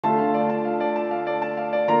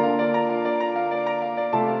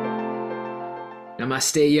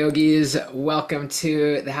Namaste, yogis. Welcome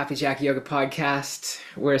to the Happy Jack Yoga Podcast.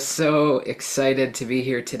 We're so excited to be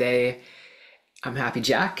here today. I'm Happy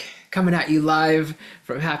Jack, coming at you live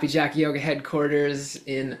from Happy Jack Yoga headquarters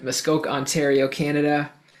in Muskoka, Ontario, Canada.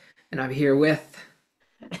 And I'm here with...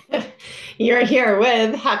 You're here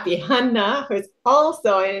with Happy Hanna, who's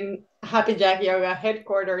also in Happy Jack Yoga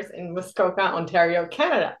headquarters in Muskoka, Ontario,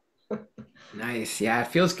 Canada. Nice. Yeah, it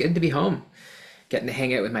feels good to be home. Getting to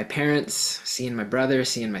hang out with my parents, seeing my brother,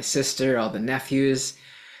 seeing my sister, all the nephews,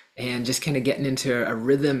 and just kind of getting into a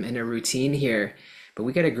rhythm and a routine here. But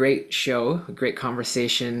we got a great show, a great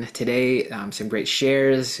conversation today, some great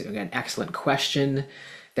shares. We got an excellent question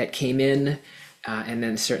that came in, and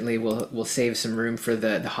then certainly we'll save some room for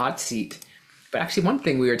the hot seat. But actually, one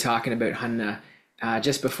thing we were talking about, Hanna,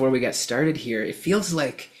 just before we got started here, it feels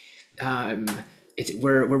like um,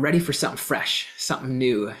 we're ready for something fresh, something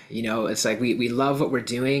new. It's like we love what we're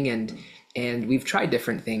doing, and we've tried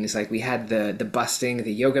different things. Like we had the busting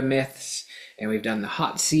the yoga myths, and we've done the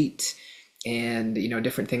hot seat, and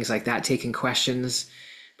different things like that, taking questions.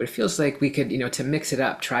 But it feels like we could, to mix it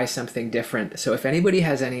up, try something different. So if anybody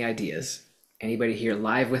has any ideas, anybody here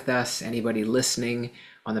live with us, anybody listening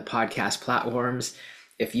on the podcast platforms,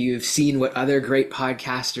 if you've seen what other great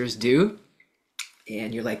podcasters do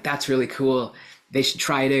and you're like, that's really cool, they should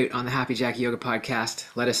try it out on the Happy Jack Yoga podcast,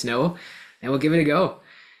 let us know and we'll give it a go.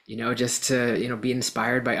 Just to, be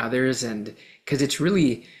inspired by others. And because it's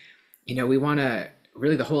really, we want to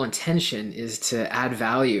really, the whole intention is to add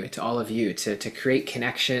value to all of you, to create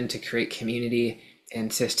connection, to create community,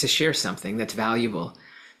 and to share something that's valuable.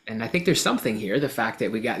 And I think there's something here. The fact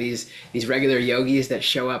that we got these regular yogis that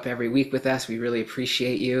show up every week with us, we really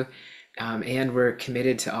appreciate you, and we're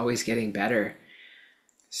committed to always getting better.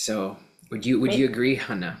 So, would you agree,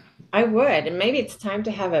 Hanna? I would. And maybe it's time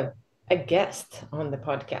to have a guest on the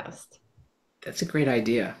podcast. That's a great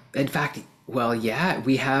idea. In fact, well, yeah,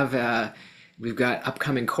 we've got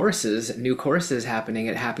upcoming courses, new courses happening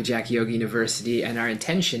at Happy Jack Yoga University, and our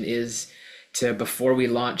intention is to, before we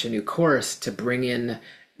launch a new course, to bring in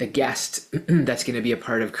the guest that's going to be a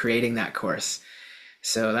part of creating that course.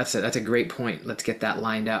 So that's a great point. Let's get that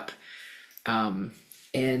lined up. And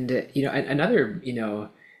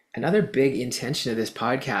another big intention of this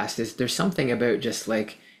podcast is there's something about just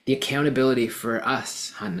like the accountability for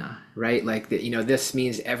us, Hanna, right? Like this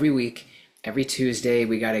means every week, every Tuesday,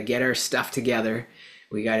 we got to get our stuff together.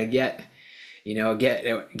 We got to get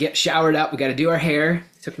showered up. We got to do our hair.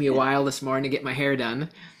 It took me a while this morning to get my hair done.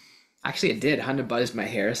 Actually, it did. Hanna buzzed my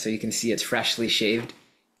hair, so you can see it's freshly shaved.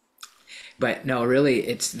 But no, really,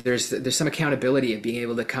 there's some accountability of being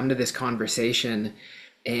able to come to this conversation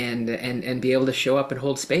and be able to show up and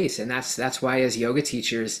hold space. And that's why, as yoga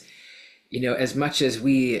teachers, as much as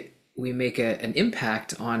we make an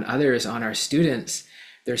impact on others, on our students,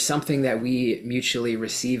 there's something that we mutually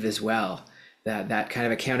receive as well. That kind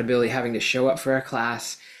of accountability, having to show up for our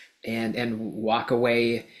class and walk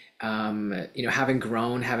away, having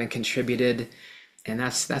grown, having contributed, and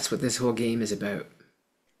that's what this whole game is about.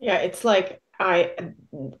 Yeah, it's like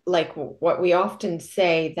like what we often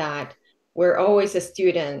say, that we're always a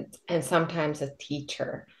student and sometimes a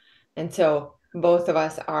teacher. And so both of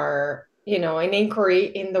us are, an inquiry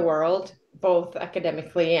in the world, both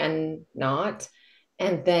academically and not.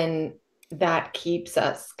 And then that keeps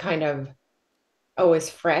us kind of always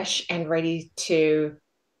fresh and ready to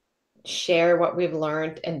share what we've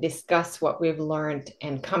learned and discuss what we've learned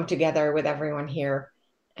and come together with everyone here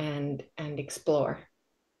and explore.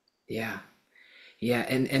 Yeah. Yeah,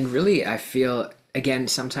 and really I feel, again,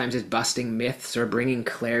 sometimes it's busting myths or bringing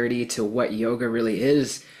clarity to what yoga really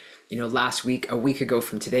is. Last week, a week ago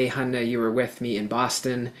from today, Hanna, you were with me in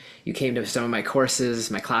Boston. You came to some of my courses,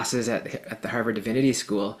 my classes at the Harvard Divinity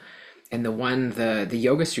School, and the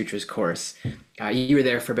Yoga Sutras course, you were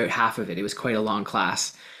there for about half of it. It was quite a long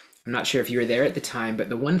class. I'm not sure if you were there at the time, but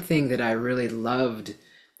the one thing that I really loved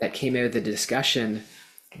that came out of the discussion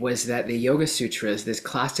was that the Yoga Sutras, this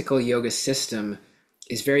classical yoga system,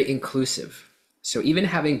 is very inclusive. So even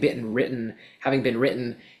having been written,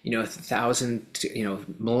 a thousand,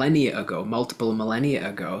 millennia ago, multiple millennia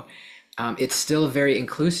ago, it's still very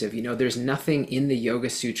inclusive. There's nothing in the Yoga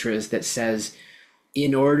Sutras that says,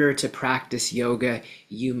 in order to practice yoga,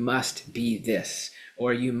 you must be this,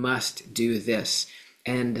 or you must do this.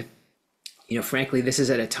 And, frankly, this is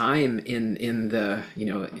at a time in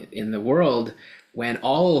the world when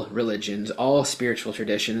all religions, all spiritual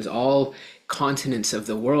traditions, all continents of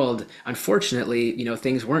the world, unfortunately,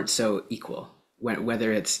 things weren't so equal.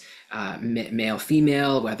 Whether it's male,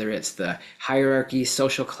 female, whether it's the hierarchy,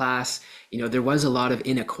 social class, there was a lot of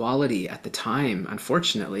inequality at the time,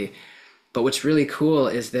 unfortunately. But what's really cool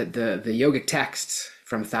is that the yogic texts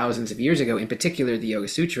from thousands of years ago, in particular the Yoga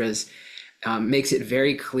Sutras, makes it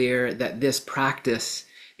very clear that this practice,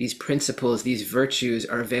 these principles, these virtues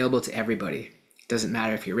are available to everybody. It doesn't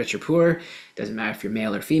matter if you're rich or poor, it doesn't matter if you're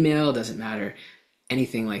male or female, it doesn't matter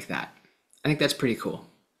anything like that. I think that's pretty cool.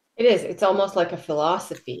 It is. It's almost like a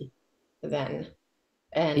philosophy then.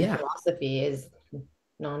 And Yeah, philosophy is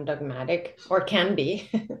non-dogmatic or can be.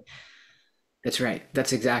 that's right.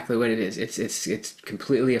 That's exactly what it is. It's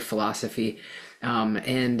completely a philosophy,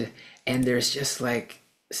 and there's just like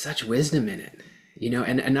such wisdom in it, you know.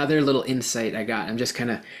 And another little insight I got. I'm just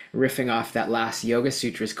kind of riffing off that last Yoga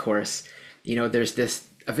Sutras course. You know, there's this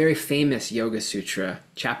a very famous Yoga Sutra,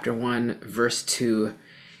 Chapter 1, Verse 2,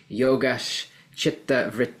 Yogash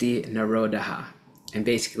Chitta Vritti Narodaha, and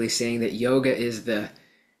basically saying that yoga is the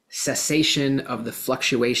cessation of the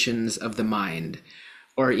fluctuations of the mind,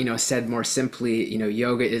 or you know, said more simply, you know,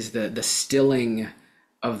 yoga is the stilling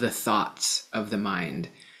of the thoughts of the mind.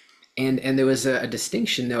 And there was a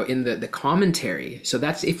distinction though in the commentary. So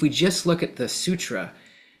that's, if we just look at the sutra,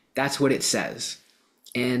 that's what it says.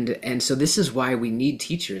 And so this is why we need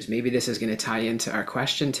teachers. Maybe this is going to tie into our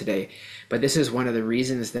question today, but this is one of the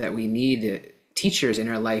reasons that we need teachers in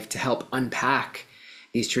our life to help unpack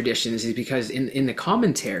these traditions, is because in the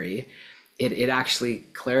commentary, it actually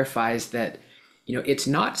clarifies that, you know, it's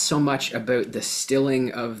not so much about the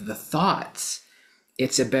stilling of the thoughts,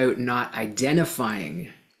 it's about not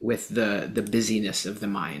identifying with the busyness of the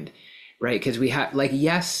mind, right? Because we have, like,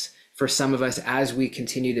 yes, for some of us, as we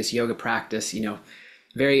continue this yoga practice, you know,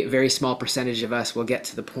 very, very small percentage of us will get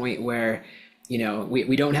to the point where, you know,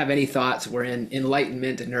 we don't have any thoughts, we're in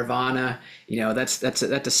enlightenment and nirvana, you know, that's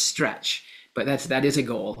a stretch, but that is a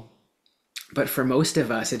goal. But for most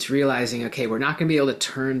of us, it's realizing, okay, we're not going to be able to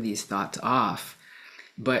turn these thoughts off,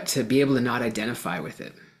 but to be able to not identify with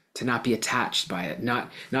it, to not be attached by it,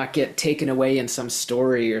 not get taken away in some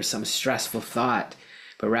story or some stressful thought,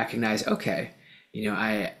 but recognize, okay, you know,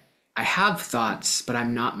 I have thoughts, but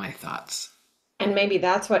I'm not my thoughts. And maybe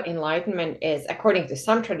that's what enlightenment is. According to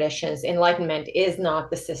some traditions, enlightenment is not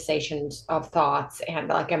the cessation of thoughts and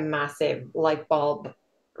like a massive light bulb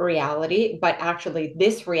reality, but actually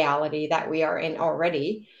this reality that we are in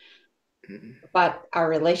already, but our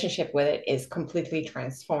relationship with it is completely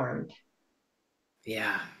transformed.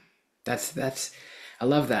 Yeah, that's I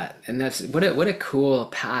love that, and that's what a cool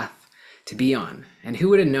path to be on. And who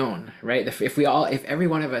would have known, right? If every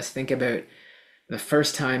one of us think about the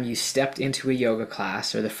first time you stepped into a yoga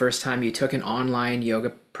class, or the first time you took an online yoga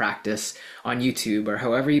practice on YouTube, or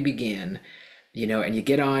however you began, you know, and you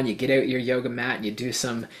get on, you get out your yoga mat, and you do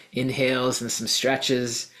some inhales and some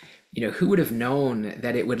stretches, you know, who would have known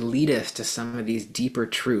that it would lead us to some of these deeper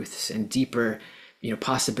truths and deeper, you know,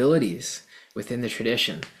 possibilities within the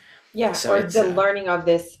tradition. Yeah, So or it's the learning of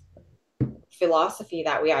this philosophy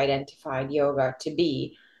that we identified yoga to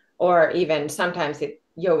be, or even sometimes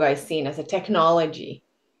yoga is seen as a technology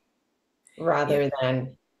yeah, rather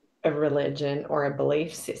than a religion or a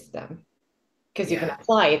belief system, because you can yeah,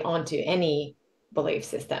 apply it onto any belief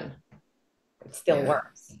system. It still yeah.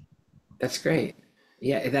 works. That's great.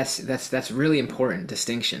 Yeah, that's really important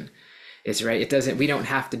distinction. Is right. It doesn't. We don't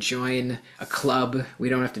have to join a club. We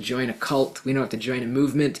don't have to join a cult. We don't have to join a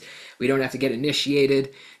movement. We don't have to get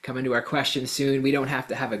initiated. Come into our question soon. We don't have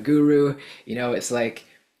to have a guru. You know, it's like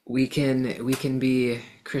we can be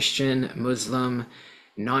Christian, Muslim,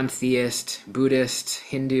 non-theist, Buddhist,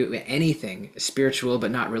 Hindu, anything spiritual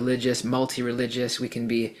but not religious, multi-religious. We can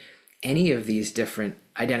be any of these different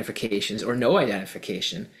identifications or no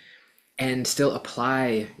identification, and still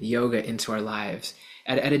apply yoga into our lives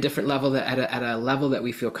at a different level, that at a level that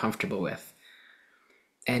we feel comfortable with,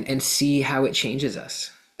 and see how it changes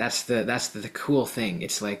us. That's the cool thing.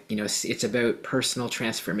 It's like, you know, it's about personal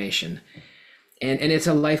transformation, and it's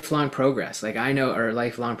a lifelong progress. Like I know, or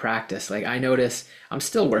lifelong practice. Like I notice I'm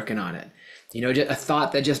still working on it. You know, just a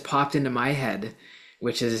thought that just popped into my head,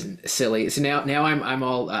 which is silly. So now I'm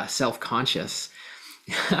all self-conscious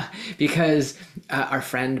because our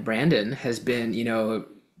friend Brandon has been, you know,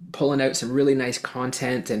 pulling out some really nice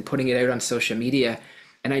content and putting it out on social media.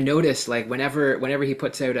 And I noticed, like, whenever he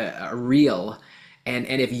puts out a reel, and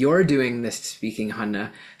if you're doing this speaking,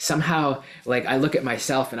 Hanna, somehow, like, I look at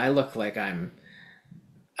myself and I look like I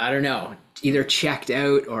don't know, either checked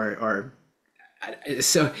out or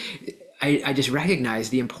so I just recognize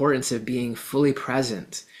the importance of being fully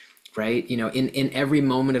present, right? You know, in every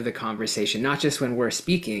moment of the conversation, not just when we're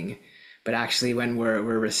speaking, but actually when we're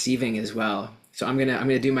receiving as well. So I'm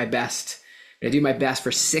gonna do my best. I'm gonna do my best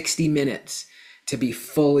for 60 minutes to be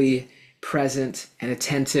fully present and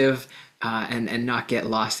attentive and not get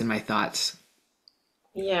lost in my thoughts.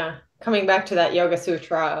 Yeah. Coming back to that Yoga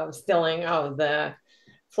Sutra of stilling of the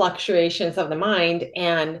fluctuations of the mind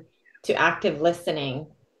and to active listening,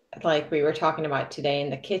 like we were talking about today in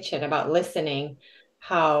the kitchen about listening,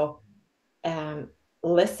 how um,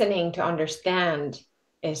 listening to understand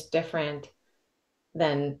is different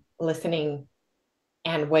than listening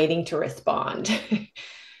and waiting to respond,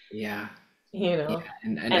 Yeah, you yeah, know.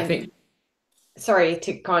 and I And think sorry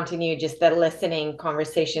to continue just the listening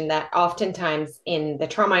conversation that oftentimes in the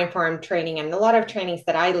trauma informed training and a lot of trainings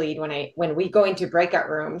that I lead when we go into breakout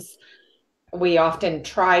rooms, we often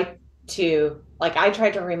try to like I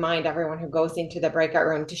try to remind everyone who goes into the breakout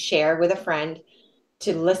room to share with a friend,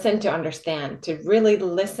 to listen, to understand, to really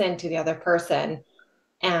listen to the other person,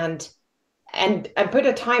 and and put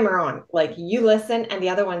a timer on, like you listen and the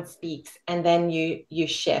other one speaks, and then you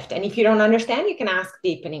shift, and if you don't understand you can ask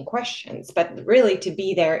deepening questions, but really to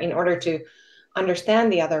be there in order to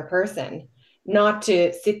understand the other person, not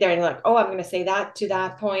to sit there and like, oh, I'm going to say that to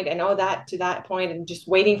that point and oh that to that point and just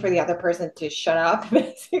waiting for the other person to shut up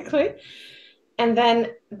basically. And then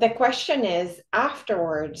the question is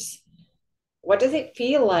afterwards, what does it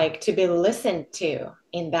feel like to be listened to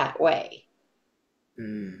in that way?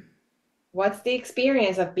 mm, What's the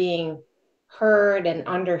experience of being heard and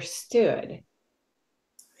understood?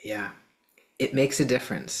 yeah, it makes a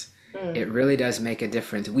difference. It Mm. really does make a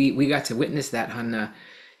difference. We got to witness that, Hanna,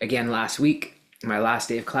 again last week, my last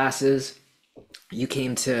day of classes. You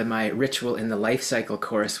came to my ritual in the life cycle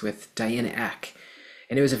course with Diana Eck,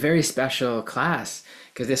 and it was a very special class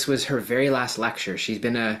because this was her very last lecture. She's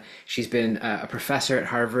been a professor at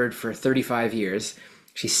Harvard for 35 years.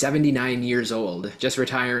 She's 79 years old, just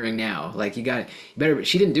retiring now. Like you better.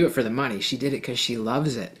 She didn't do it for the money. She did it because she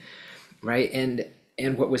loves it, right?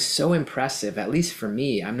 And what was so impressive, at least for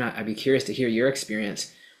me, I'd be curious to hear your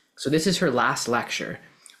experience. So this is her last lecture.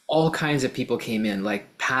 All kinds of people came in,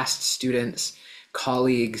 like past students,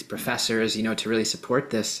 colleagues, professors, to really support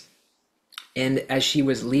this. And as she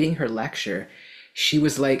was leading her lecture, she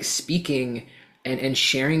was like speaking and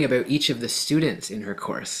sharing about each of the students in her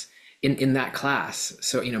course in that class.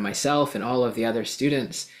 So, myself and all of the other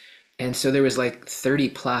students. And so there was like 30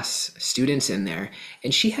 plus students in there.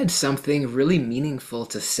 And she had something really meaningful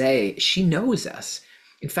to say. She knows us.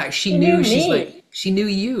 In fact, She knew she's like, me, she knew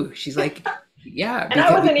you. She's like, yeah, and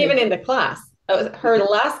I wasn't because even in the class. It was her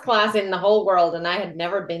last class in the whole world, and I had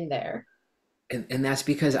never been there. and that's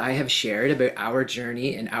because I have shared about our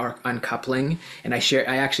journey and our uncoupling. And I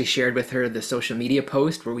actually shared with her the social media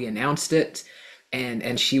post where we announced it.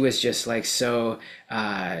 And she was just like so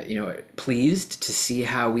pleased to see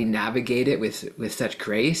how we navigate it with such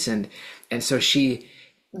grace. And so she,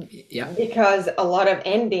 yeah, Because a lot of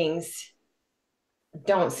endings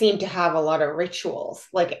don't seem to have a lot of rituals,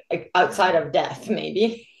 like outside of death,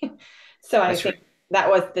 maybe. So I that's think right. that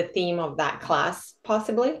was the theme of that class,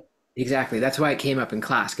 possibly. Exactly. That's why it came up in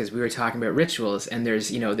class because we were talking about rituals, and there's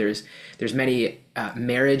many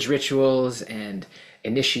marriage rituals and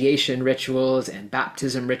initiation rituals and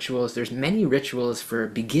baptism rituals. There's many rituals for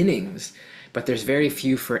beginnings, but there's very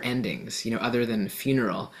few for endings, other than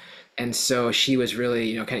funeral. And so she was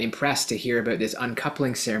really, kind of impressed to hear about this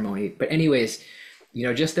uncoupling ceremony. But anyways,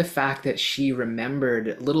 just the fact that she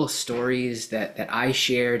remembered little stories that I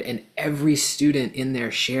shared and every student in there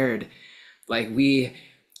shared, like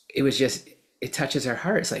it was just it touches our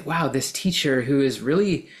hearts like wow, this teacher who is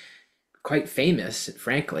really quite famous,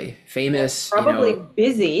 frankly famous, Probably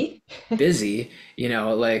busy. busy,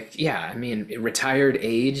 like yeah, I mean retired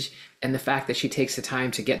age, and the fact that she takes the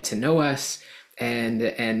time to get to know us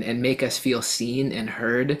and make us feel seen and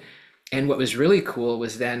heard. And what was really cool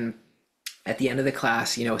was then at the end of the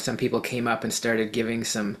class, some people came up and started giving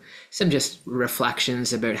some just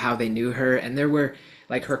reflections about how they knew her. And there were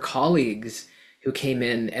like her colleagues who came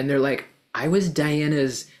in and they're like, I was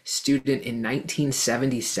Diana's student in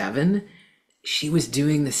 1977. She was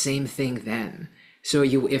doing the same thing then. So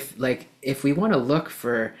if we want to look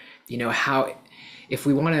for, how if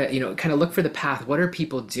we want to, kind of look for the path, what are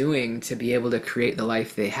people doing to be able to create the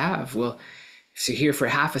life they have? Well, so here for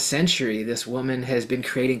half a century, this woman has been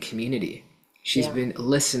creating community. She's Yeah. been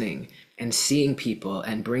listening and seeing people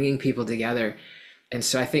and bringing people together. And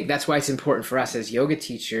so I think that's why it's important for us as yoga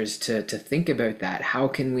teachers to think about that. How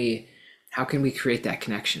can we create that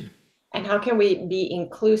connection? And how can we be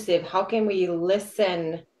inclusive? How can we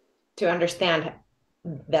listen to understand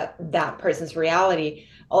that person's reality?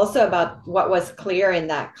 Also, about what was clear in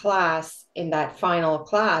that class, in that final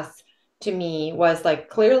class, to me was like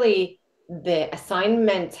clearly the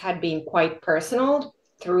assignments had been quite personal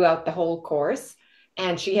throughout the whole course,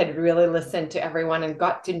 and she had really listened to everyone and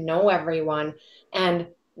got to know everyone. And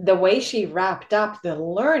the way she wrapped up the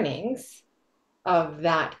learnings of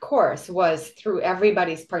that course was through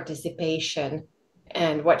everybody's participation,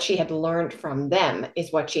 and what she had learned from them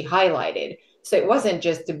is what she highlighted. So it wasn't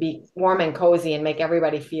just to be warm and cozy and make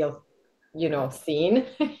everybody feel, seen,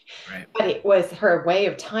 Right. but it was her way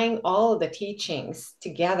of tying all of the teachings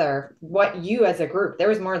together. What you as a group, there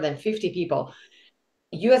was more than 50 people,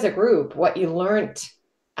 you as a group, what you learned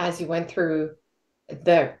as you went through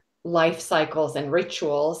the life cycles and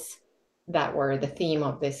rituals that were the theme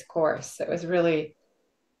of this course. It was really,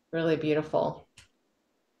 really beautiful.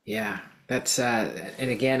 Yeah, that's and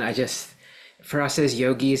again, I just for us as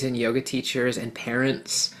yogis and yoga teachers and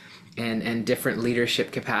parents and different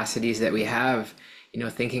leadership capacities that we have,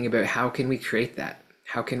 thinking about how can we create that?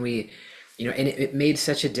 How can we, and it made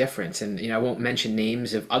such a difference. And I won't mention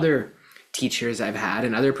names of other teachers I've had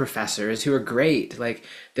and other professors who are great. Like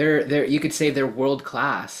they're you could say they're world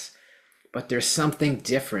class, but there's something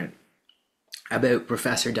different about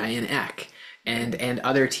Professor Diane Eck and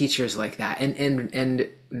other teachers like that, and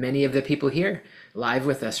many of the people here live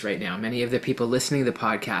with us right now, many of the people listening to the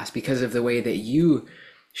podcast, because of the way that you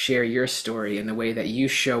share your story and the way that you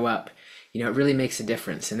show up, it really makes a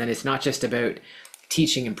difference. And then it's not just about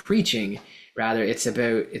teaching and preaching, rather it's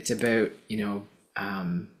about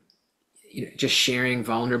just sharing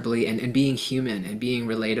vulnerably and being human and being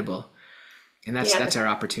relatable, and that's Yeah, that's our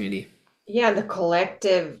opportunity. yeah, the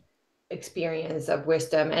collective experience of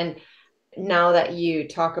wisdom. And now that you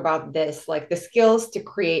talk about this, like the skills to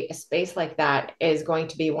create a space like that is going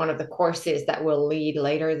to be one of the courses that will lead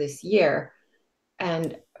later this year.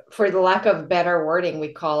 And for the lack of better wording,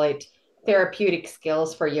 we call it therapeutic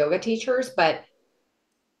skills for yoga teachers, but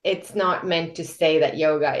it's not meant to say that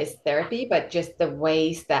yoga is therapy, but just the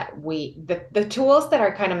ways that the tools that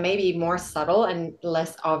are kind of maybe more subtle and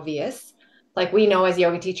less obvious. Like we know as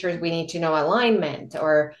yoga teachers, we need to know alignment,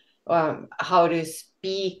 or how to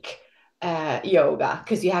speak yoga,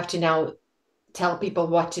 because you have to now tell people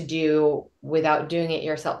what to do without doing it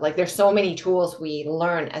yourself. Like there's so many tools we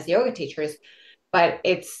learn as yoga teachers, but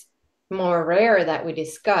it's more rare that we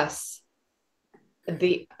discuss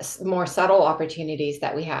the more subtle opportunities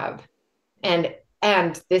that we have. And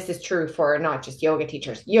this is true for not just yoga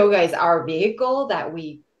teachers. Yoga is our vehicle that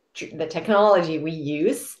the technology we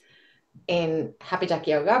use in Happy Jack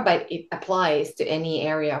Yoga, but it applies to any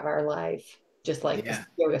area of our life, just like the Yeah.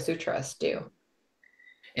 Yoga Sutras do.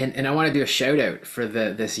 And I want to do a shout out for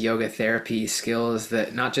this yoga therapy skills,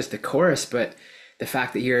 that not just the course, but the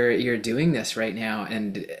fact that you're doing this right now.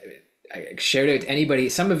 And I shout out to anybody.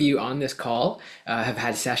 Some of you on this call have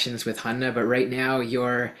had sessions with Hanna, but right now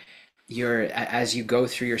you're as you go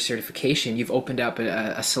through your certification, you've opened up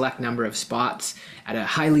a select number of spots at a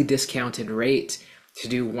highly discounted rate to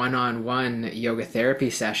do one-on-one yoga therapy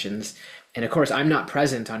sessions. And of course, I'm not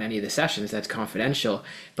present on any of the sessions, that's confidential,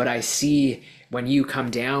 but I see when you come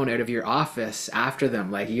down out of your office after them,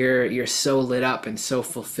 like you're so lit up and so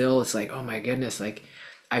fulfilled. It's like, oh my goodness, like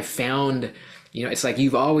I found, it's like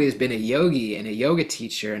you've always been a yogi and a yoga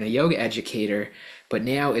teacher and a yoga educator, but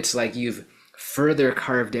now it's like you've further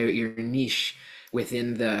carved out your niche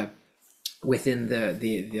within the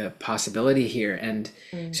possibility here. And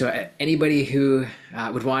Mm. so anybody who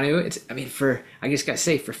would want to, it's, I mean, I just gotta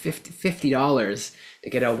say, for $50 to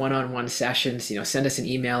get a one-on-one sessions, send us an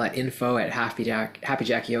email at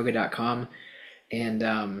info@happyjackyoga.com.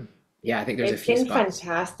 And yeah, I think there's a It's few been spots.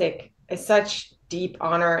 fantastic. It's such deep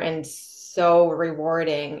honor and so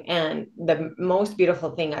rewarding. And the most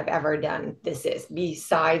beautiful thing I've ever done, this is,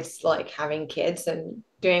 besides like having kids and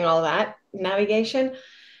doing all that navigation.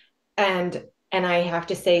 And I have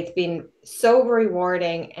to say it's been so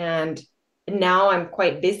rewarding, and now I'm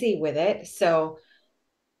quite busy with it. So,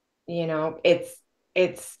 I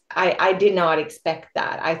did not expect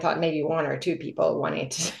that. I thought maybe one or two people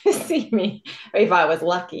wanted to see me if I was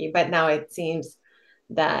lucky, but now it seems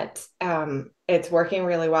that it's working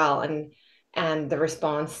really well, and the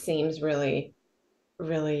response seems really,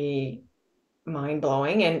 really mind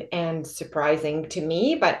blowing and surprising to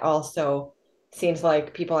me, but also seems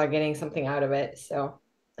like people are getting something out of it. So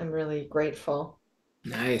I'm really grateful.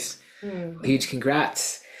 Nice. Hmm. Huge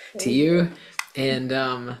congrats to Thank you. you. And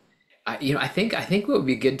I think what would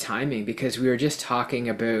be good timing, because we were just talking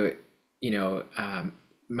about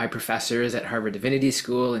my professors at Harvard Divinity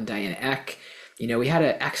School and Diane Eck. We had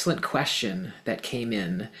an excellent question that came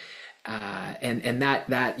in, and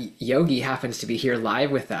that yogi happens to be here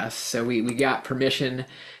live with us, so we got permission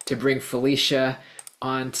to bring Felicia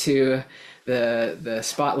onto the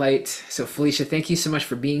spotlight. So Felicia, thank you so much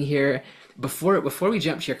for being here. Before we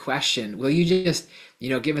jump to your question, will you just,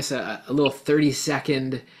 give us a little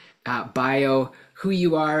 30-second bio, who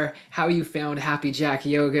you are, how you found Happy Jack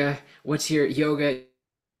Yoga, what's your hero,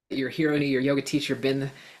 your yoga teacher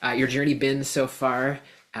been, your journey been so far,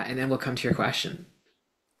 and then we'll come to your question.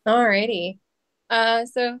 Alrighty.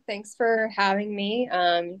 So thanks for having me,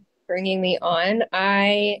 bringing me on.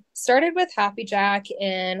 I started with Happy Jack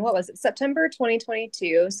in, what was it, September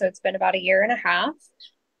 2022. So it's been about a year and a half.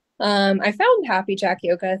 I found Happy Jack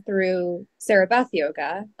Yoga through Sarah Beth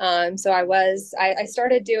Yoga. I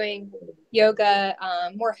started doing yoga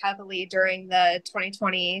more heavily during the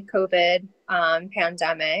 2020 COVID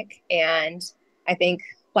pandemic. And I think,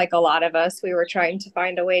 like a lot of us, we were trying to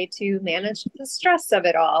find a way to manage the stress of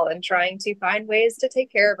it all and trying to find ways to take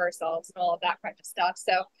care of ourselves and all of that kind of stuff.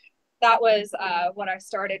 So that was what I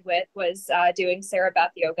started with was doing Sarah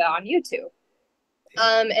Beth Yoga on YouTube.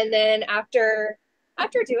 And then after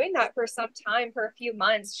doing that for some time, for a few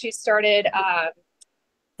months, she started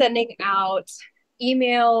sending out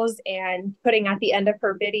emails and putting at the end of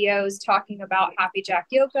her videos talking about Happy Jack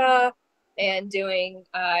Yoga and doing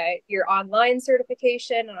your online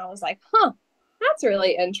certification. And I was like, huh, that's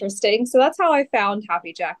really interesting. So that's how I found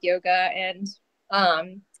Happy Jack Yoga. And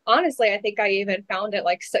honestly, I think I even found it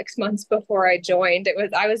like 6 months before I joined.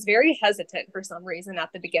 I was very hesitant for some reason at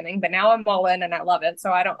the beginning, but now I'm all in and I love it.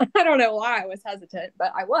 So I don't I don't know why I was hesitant,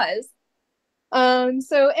 but I was.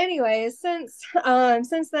 So anyways,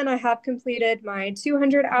 since then I have completed my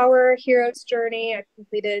 200-hour hero's journey. I've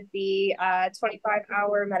completed the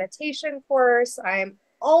 25-hour meditation course. I'm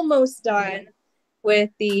almost done with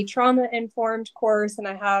the trauma informed course, and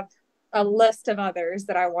I have a list of others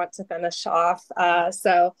that I want to finish off.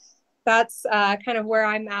 So that's kind of where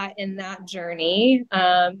I'm at in that journey.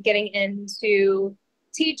 Getting into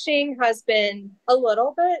teaching has been a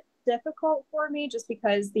little bit difficult for me just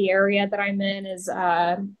because the area that I'm in is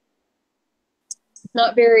not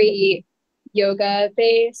very yoga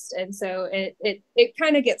based, and so it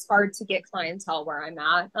kind of gets hard to get clientele where I'm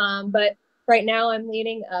at. But right now I'm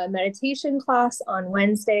leading a meditation class on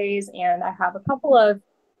Wednesdays, and I have a couple of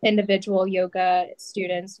individual yoga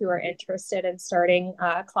students who are interested in starting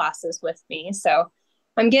classes with me. So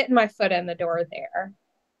I'm getting my foot in the door there.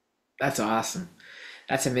 That's awesome.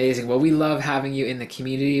 That's amazing. Well, we love having you in the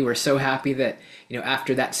community. We're so happy that,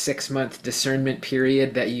 after that 6-month discernment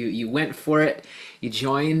period that you went for it, you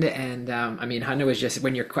joined. And I mean, Hanna was just,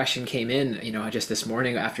 when your question came in, just this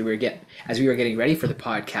morning after as we were getting ready for the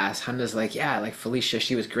podcast, Hanna's like, yeah, like Felicia,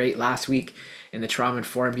 she was great last week in the trauma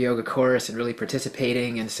informed yoga course and really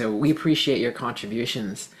participating. And so we appreciate your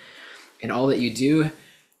contributions and all that you do.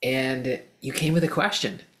 And you came with a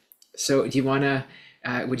question. So do you want to,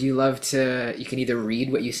 would you love to, you can either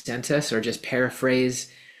read what you sent us or just paraphrase.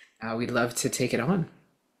 We'd love to take it on.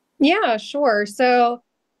 Yeah, sure. So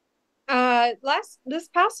this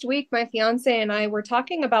past week my fiance and I were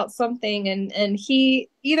talking about something, and he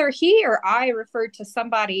or I referred to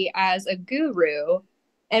somebody as a guru,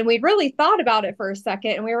 and we'd really thought about it for a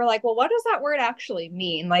second, and we were like, well, what does that word actually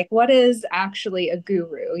mean? Like, what is actually a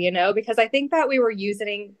guru, because I think that we were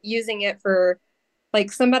using it for like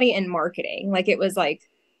somebody in marketing. Like it was like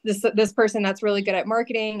this person that's really good at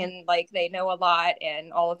marketing and like they know a lot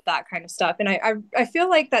and all of that kind of stuff. And I feel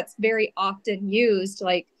like that's very often used,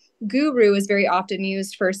 like guru is very often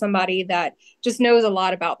used for somebody that just knows a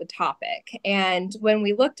lot about the topic. And when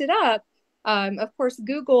we looked it up, of course,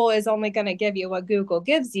 Google is only going to give you what Google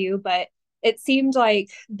gives you, but it seemed like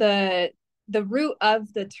the root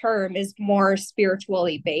of the term is more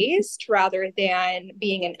spiritually based rather than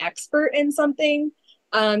being an expert in something.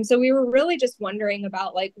 So we were really just wondering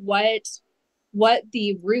about like what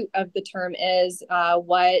the root of the term is,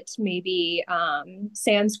 what maybe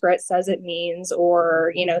Sanskrit says it means,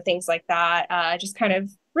 or things like that. Just kind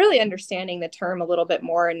of really understanding the term a little bit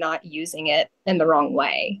more and not using it in the wrong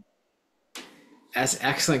way. That's an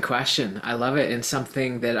excellent question. I love it, and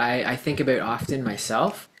something that I think about often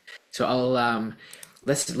myself. So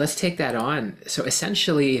let's take that on. So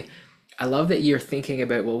essentially, I love that you're thinking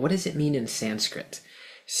about, well, what does it mean in Sanskrit?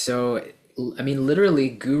 So I mean, literally,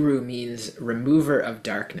 guru means remover of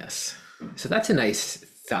darkness. So that's a nice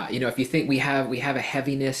thought. If you think we have a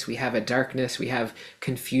heaviness, we have a darkness, we have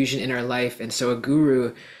confusion in our life, and so a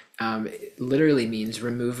guru literally means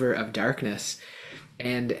remover of darkness.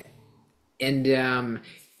 And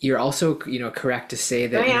you're also correct to say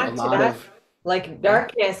Can that I a add to lot that? of, Like yeah.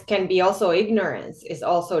 darkness can be also ignorance, is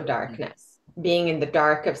also darkness, being in the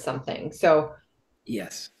dark of something. So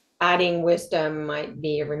Yes. adding wisdom might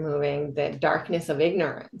be removing the darkness of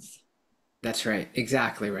ignorance. That's right.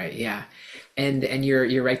 Exactly right. Yeah. And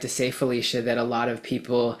you're right to say, Felicia, that a lot of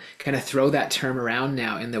people kind of throw that term around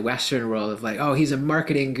now in the Western world of like, oh, he's a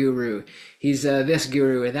marketing guru. He's this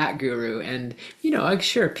guru or that guru. And like,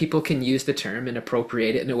 sure, people can use the term and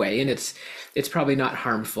appropriate it in a way, and it's probably not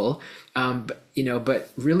harmful.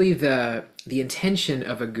 But really the intention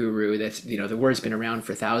of a guru, that's, the word's been around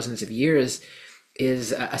for thousands of years,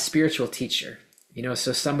 is a spiritual teacher.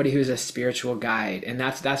 So somebody who's a spiritual guide, and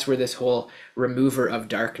that's where this whole remover of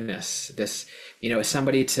darkness, this,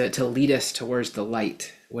 somebody to lead us towards the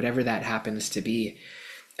light, whatever that happens to be.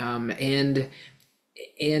 And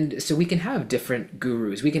so we can have different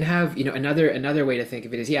gurus. We can have, another way to think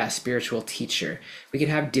of it is, yeah, a spiritual teacher. We can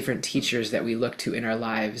have different teachers that we look to in our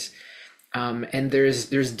lives. And there's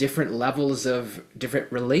different levels of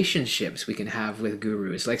different relationships we can have with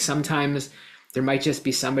gurus. Like sometimes there might just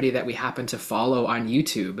be somebody that we happen to follow on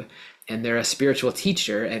YouTube, and they're a spiritual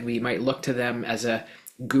teacher, and we might look to them as a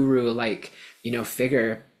guru-like,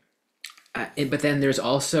 figure. But then there's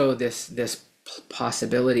also this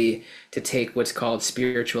possibility to take what's called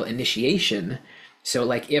spiritual initiation. So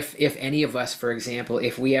like if any of us, for example,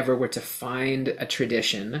 if we ever were to find a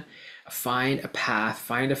tradition, find a path,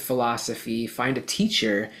 find a philosophy, find a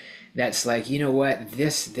teacher that's like, what,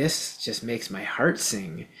 this just makes my heart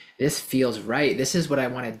sing. This feels right. This is what I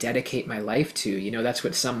want to dedicate my life to. That's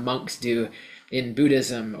what some monks do in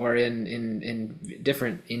Buddhism or in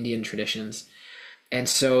different Indian traditions. And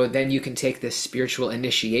so then you can take this spiritual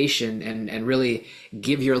initiation and really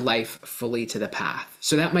give your life fully to the path.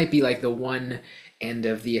 So that might be like the one end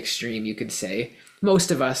of the extreme, you could say. Most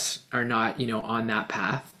of us are not, on that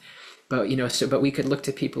path. But but we could look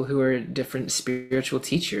to people who are different spiritual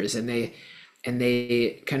teachers, and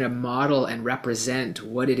they kind of model and represent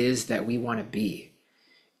what it is that we want to be.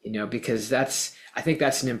 Because I think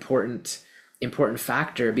that's an important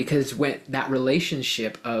factor, because when that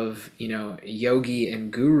relationship of yogi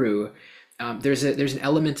and guru, there's an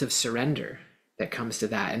element of surrender that comes to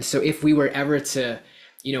that. And so if we were ever to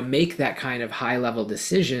make that kind of high level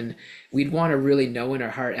decision, we'd want to really know in our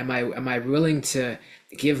heart, am I willing to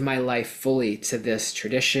give my life fully to this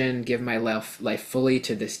tradition, give my life fully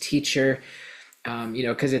to this teacher?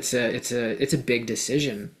 Because it's a big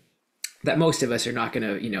decision that most of us are not going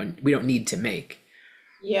to, we don't need to make.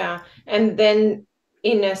 Yeah. And then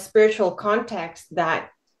in a spiritual context,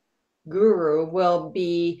 that guru will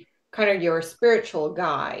be kind of your spiritual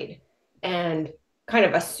guide and kind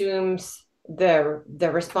of assumes the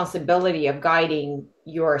responsibility of guiding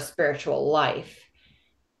your spiritual life.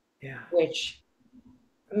 Yeah. Which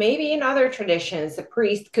maybe in other traditions a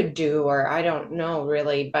priest could do, or I don't know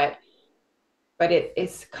really, but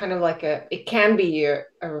it's kind of like it can be a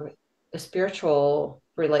spiritual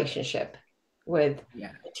relationship with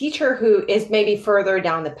Yeah. a teacher who is maybe further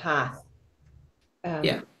down the path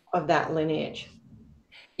Yeah. of that lineage.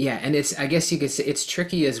 Yeah, and I guess you could say it's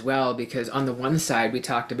tricky as well, because on the one side we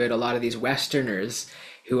talked about a lot of these Westerners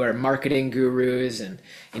who are marketing gurus and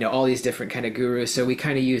all these different kind of gurus. So we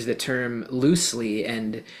kind of use the term loosely,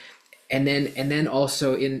 and then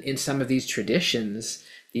also in some of these traditions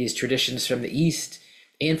from the East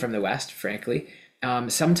and from the West, frankly,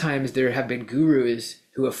 sometimes there have been gurus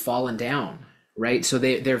who have fallen down, right? So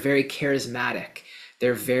they're very charismatic,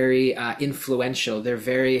 they're very influential, they're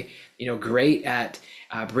very great at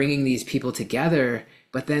bringing these people together,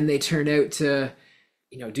 but then they turn out to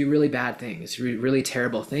do really bad things, really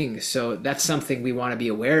terrible things. So that's something we want to be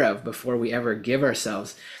aware of before we ever give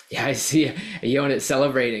ourselves. Yeah, I see a Yonit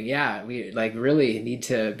celebrating. Yeah, we like really need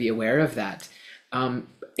to be aware of that.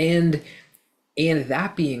 And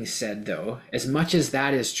that being said, though, as much as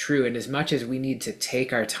that is true, and as much as we need to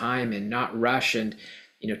take our time and not rush, and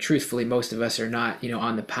truthfully, most of us are not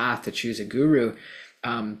on the path to choose a guru,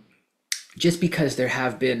 just because there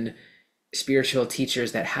have been spiritual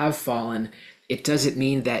teachers that have fallen, it doesn't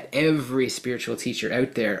mean that every spiritual teacher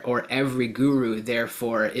out there or every guru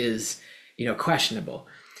therefore is questionable.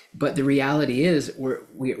 But the reality is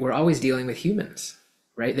we're always dealing with humans,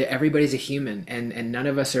 right? That everybody's a human, and none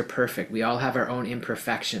of us are perfect. We all have our own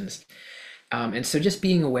imperfections, and so just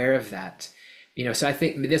being aware of that. So I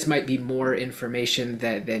think this might be more information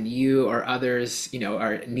than you or others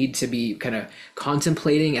need to be kind of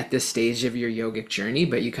contemplating at this stage of your yogic journey,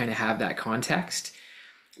 but you kind of have that context.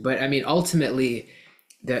 But I mean, ultimately,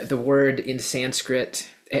 the word in Sanskrit,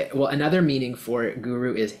 well, another meaning for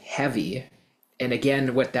guru is heavy, and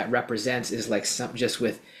again, what that represents is like just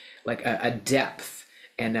with like a depth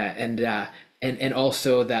and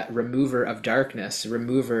also that remover of darkness,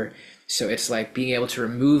 remover. So it's like being able to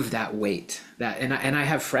remove that weight, and I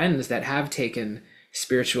have friends that have taken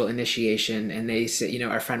spiritual initiation. And they said,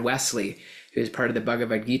 our friend Wesley, who's part of the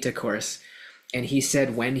Bhagavad Gita course, and he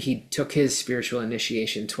said when he took his spiritual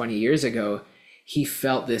initiation 20 years ago, he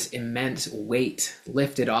felt this immense weight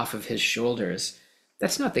lifted off of his shoulders.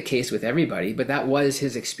 That's not the case with everybody, but that was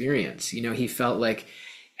his experience. He felt like,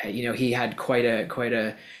 he had quite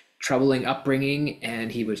a troubling upbringing,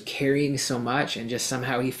 and he was carrying so much, and just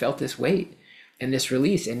somehow he felt this weight and this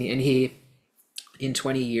release. And he, in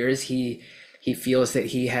 20 years, he feels that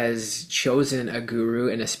he has chosen a guru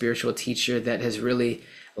and a spiritual teacher that has really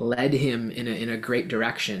led him in a great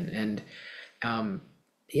direction. And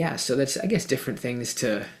yeah, so that's, I guess, different things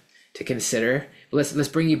to consider. But let's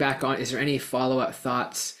bring you back on. Is there any follow-up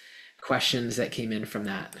thoughts, questions that came in from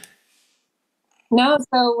that? No,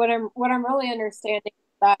 so what I'm really understanding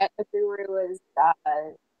is that the guru is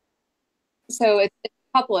so it's a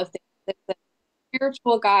couple of things. It's a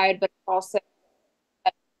spiritual guide, but it's also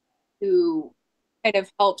who kind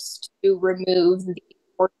of helps to remove the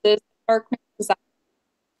forces of darkness.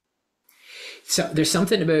 So there's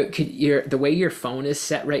something about the way your phone is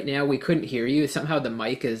set right now. We couldn't hear you. Somehow the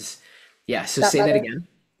mic is, yeah. So say that again.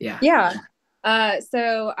 Yeah. Yeah.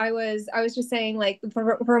 So I was just saying, like,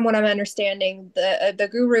 from what I'm understanding, the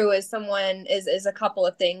guru is a couple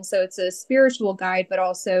of things. So it's a spiritual guide, but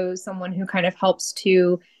also someone who kind of helps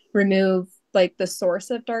to remove like the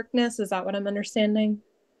source of darkness. Is that what I'm understanding?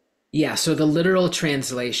 Yeah, so the literal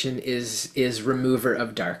translation is remover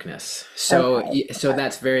of darkness. So so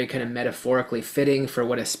that's very kind of metaphorically fitting for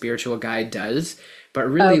what a spiritual guide does, but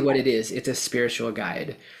really what it is, it's a spiritual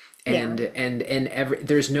guide. And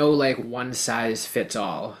there's no like one size fits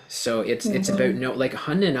all. So it's about like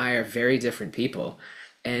Hanna and I are very different people.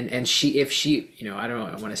 And if she, I don't know,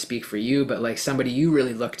 I want to speak for you, but like somebody you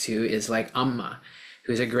really look to is like Amma,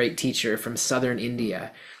 who's a great teacher from southern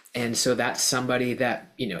India. And so that's somebody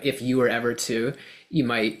that, if you were ever to, you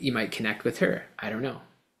might connect with her. I don't know.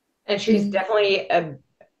 And she's definitely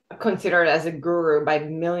considered as a guru by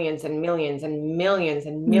millions and millions and millions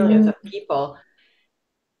and millions of people.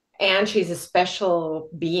 And she's a special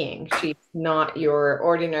being. She's not your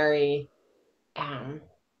ordinary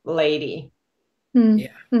lady. Yeah.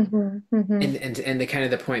 And the kind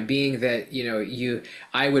of the point being that,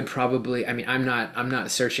 I would probably, I mean, I'm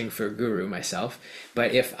not searching for a guru myself,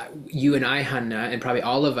 but if you and I, Hanna, and probably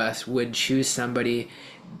all of us would choose somebody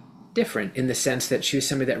different, in the sense that choose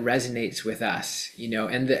somebody that resonates with us,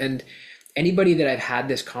 and anybody that I've had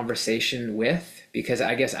this conversation with, because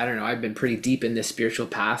I guess, I don't know, I've been pretty deep in this spiritual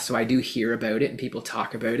path, so I do hear about it and people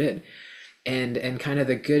talk about it. And kind of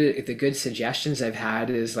the good suggestions I've had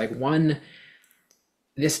is like, one,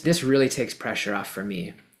 this really takes pressure off for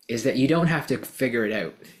me, is that you don't have to figure it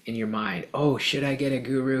out in your mind. Oh, should I get a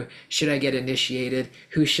guru? Should I get initiated?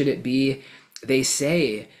 Who should it be? They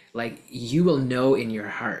say, like, you will know in your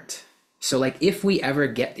heart. So like, if we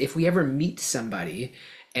ever meet somebody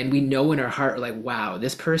and we know in our heart, like, wow,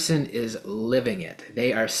 this person is living it.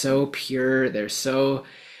 They are so pure. They're so,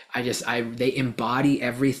 they embody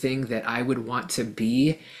everything that I would want to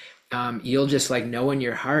be. You'll just like know in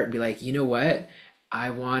your heart and be like, you know what? I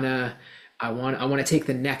want to take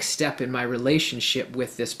the next step in my relationship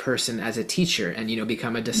with this person as a teacher, and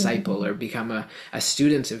become a disciple or become a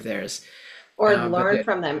student of theirs, or learn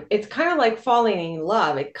from them. It's kind of like falling in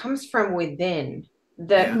love. It comes from within.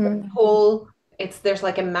 The whole, there's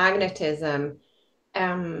like a magnetism,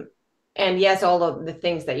 and yes, all of the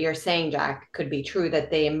things that you're saying, Jack, could be true, that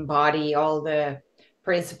they embody all the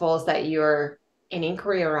principles that you're in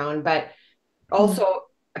inquiry around, but also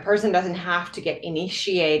a person doesn't have to get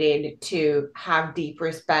initiated to have deep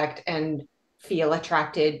respect and feel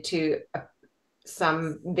attracted to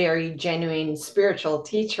some very genuine spiritual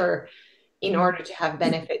teacher in order to have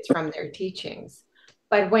benefits from their teachings.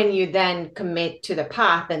 But when you then commit to the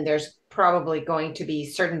path, then there's probably going to be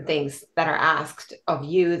certain things that are asked of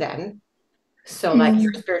you then, so that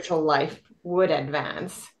your spiritual life would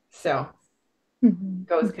advance. So it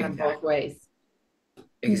goes kind of both ways.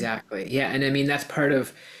 Exactly. Yeah. And I mean, that's part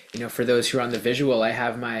of, for those who are on the visual, I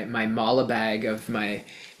have my mala bag of my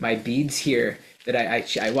beads here that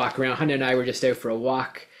I walk around. Hanna and I were just out for a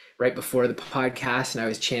walk right before the podcast, and I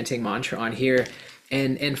was chanting mantra on here.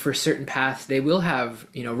 And for certain paths, they will have,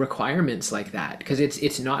 requirements like that, because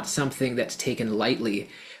it's not something that's taken lightly.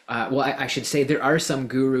 Well, I should say there are some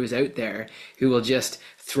gurus out there who will just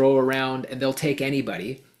throw around, and they'll take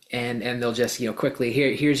anybody. And they'll just, quickly,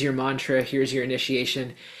 here's your mantra, here's your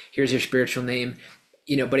initiation, here's your spiritual name,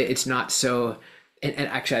 but it's not so, and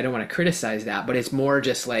actually I don't want to criticize that, but it's more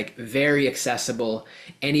just like very accessible.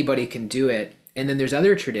 Anybody can do it. And then there's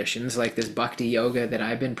other traditions like this bhakti yoga that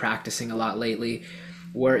I've been practicing a lot lately,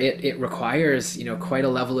 where it requires, quite a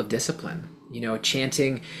level of discipline,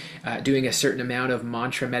 chanting, doing a certain amount of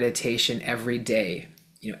mantra meditation every day,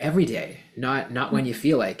 every day, not when you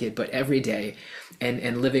feel like it, but every day,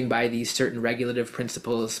 and living by these certain regulative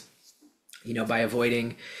principles, by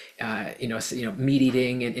avoiding, meat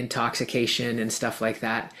eating and intoxication and stuff like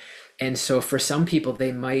that. And so for some people,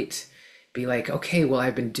 they might be like, okay, well,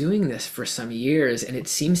 I've been doing this for some years and it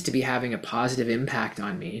seems to be having a positive impact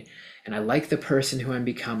on me. And I like the person who I'm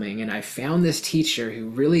becoming. And I found this teacher who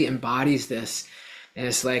really embodies this. And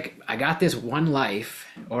it's like, I got this one life,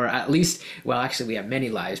 or at least, well, actually, we have many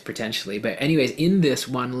lives potentially. But, anyways, in this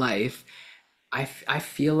one life, I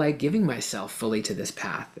feel like giving myself fully to this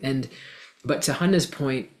path. But to Hanna's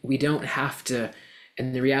point, we don't have to.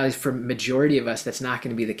 And the reality is, for majority of us, that's not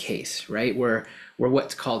going to be the case, right? We're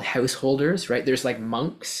what's called householders, right? There's like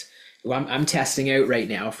monks who I'm testing out right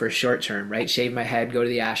now for short term, right? Shave my head, go to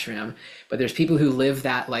the ashram. But there's people who live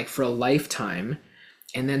that like for a lifetime.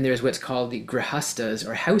 And then there's what's called the grihastas,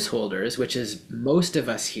 or householders, which is most of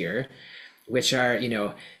us here, which are,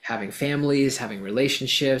 having families, having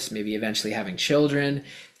relationships, maybe eventually having children,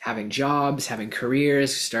 having jobs, having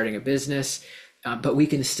careers, starting a business. But we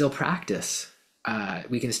can still practice.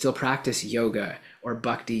 We can still practice yoga or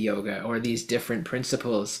bhakti yoga or these different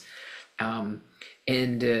principles. And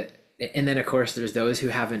then of course there's those who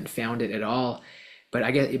haven't found it at all. But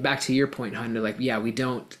I get back to your point, Hanna, like, yeah, we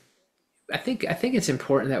don't, I think it's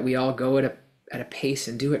important that we all go at a pace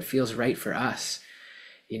and do what feels right for us,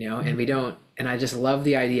 and we don't, and I just love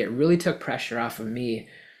the idea. It really took pressure off of me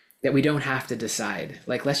that we don't have to decide.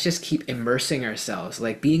 Like, let's just keep immersing ourselves,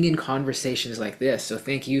 like being in conversations like this. So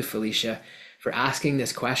thank you, Felicia, for asking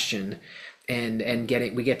this question, and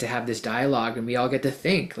we get to have this dialogue, and we all get to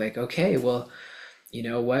think like, okay, well,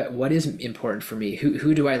 what is important for me?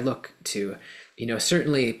 Who do I look to?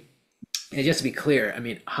 Certainly, and just to be clear, I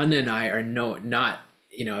mean, Hanna and I are not,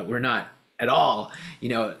 we're not at all,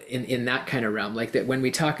 in that kind of realm. Like that, when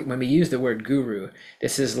we use the word guru,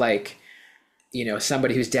 this is like,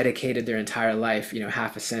 somebody who's dedicated their entire life,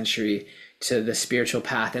 half a century to the spiritual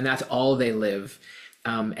path, and that's all they live.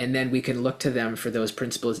 And then we can look to them for those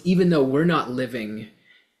principles, even though we're not living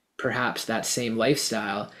perhaps that same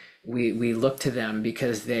lifestyle. We look to them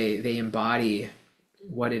because they embody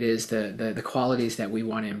what it is, the qualities that we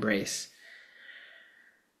want to embrace.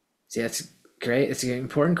 So that's great. It's an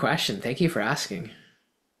important question. Thank you for asking.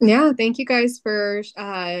 Yeah, thank you guys for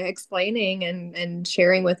explaining and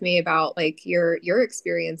sharing with me about like your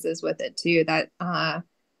experiences with it too. That I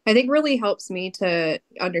think really helps me to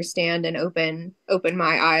understand and open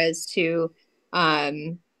my eyes to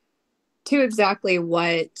exactly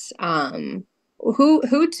what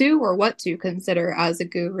who to or what to consider as a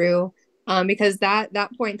guru. Because that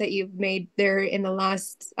point that you've made there in the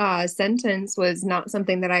last sentence was not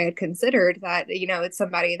something that I had considered, that, it's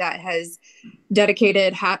somebody that has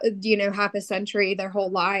dedicated half a century, their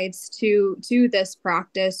whole lives to this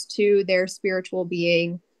practice, to their spiritual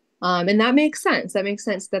being. And that makes sense. That makes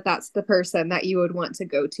sense that that's the person that you would want to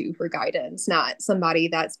go to for guidance, not somebody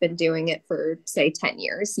that's been doing it for, say, 10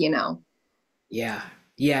 years. Yeah.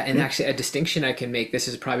 Yeah, and actually a distinction I can make, this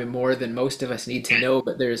is probably more than most of us need to know,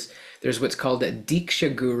 but there's what's called a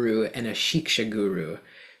Diksha guru and a Shiksha guru.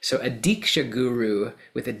 So a Diksha guru,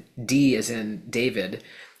 with a D as in David,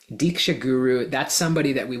 Diksha guru, that's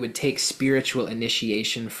somebody that we would take spiritual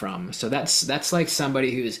initiation from. So that's like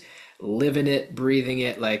somebody who's living it, breathing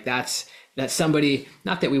it, like that's somebody,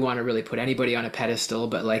 not that we want to really put anybody on a pedestal,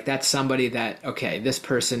 but like that's somebody that, okay, this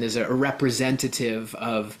person is a representative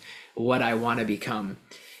of what I want to become.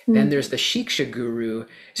 Then there's the Shiksha guru.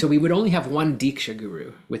 So we would only have one Diksha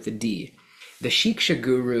guru with the D. The Shiksha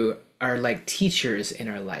guru are like teachers in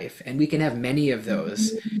our life, and we can have many of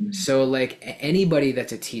those. So like anybody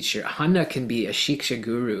that's a teacher, Hanna can be a Shiksha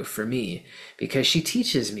guru for me because she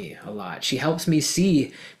teaches me a lot. She helps me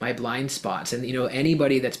see my blind spots. And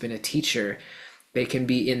anybody that's been a teacher, they can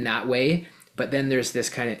be in that way. But then there's this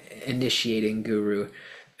kind of initiating guru,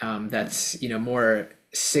 that's more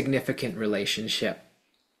significant relationship.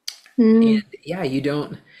 And yeah, you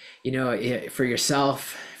don't, for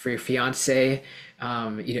yourself, for your fiance,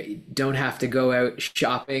 don't have to go out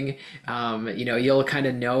shopping. You'll kind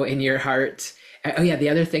of know in your heart. Oh yeah, the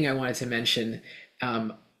other thing I wanted to mention,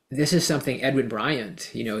 this is something Edwin Bryant,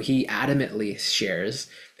 he adamantly shares.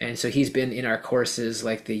 And so he's been in our courses,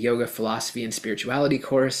 like the Yoga Philosophy and Spirituality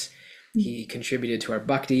course. He contributed to our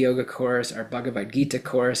Bhakti Yoga course, our Bhagavad Gita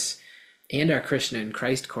course, and our Krishna and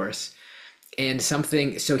Christ course. And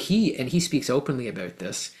so he speaks openly about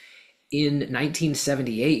this. In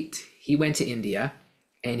 1978, he went to India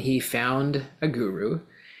and he found a guru,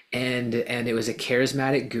 and it was a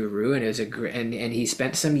charismatic guru, and it was and he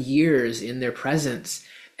spent some years in their presence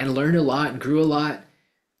and learned a lot and grew a lot,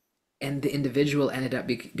 and the individual ended up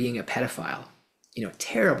being a pedophile.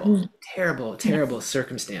 Terrible, Mm. terrible, terrible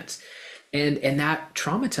circumstance. And that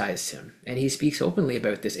traumatized him, and he speaks openly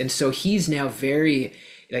about this. And so he's now very,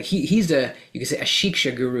 like, he's a, you could say, a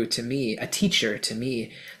shiksha guru to me, a teacher to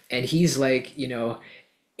me. And he's like,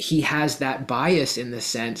 he has that bias in the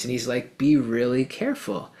sense, and he's like, be really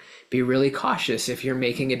careful, be really cautious if you're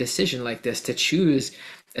making a decision like this to choose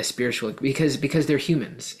a spiritual, because they're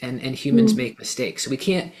humans, and humans Mm. make mistakes. So we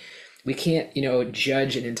can't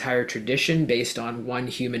judge an entire tradition based on one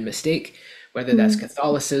human mistake, whether that's Mm.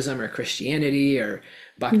 Catholicism or Christianity or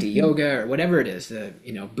Bhakti Mhm. yoga or whatever it is,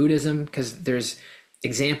 Buddhism, because there's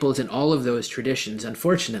examples in all of those traditions,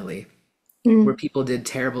 unfortunately, where Mm. people did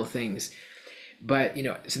terrible things. But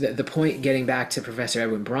so the point, getting back to Professor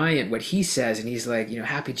Edwin Bryant, what he says, and he's like,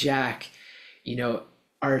 Happy Jack,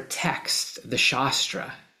 our text, the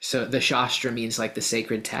Shastra. So the Shastra means like the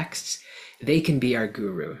sacred texts. They can be our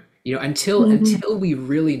guru. Mm. Until we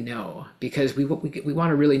really know, because we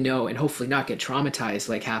want to really know and hopefully not get traumatized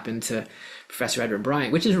like happened to Professor Edwin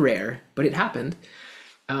Bryant, which is rare, but it happened.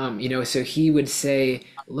 So he would say,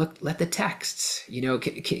 look, let the texts,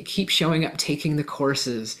 keep showing up, taking the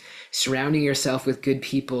courses, surrounding yourself with good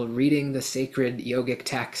people, reading the sacred yogic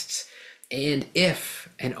texts. And if,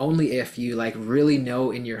 and only if, you like really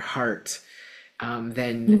know in your heart,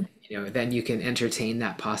 then, Mm. then you can entertain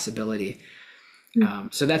that possibility.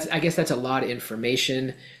 Mm. So I guess that's a lot of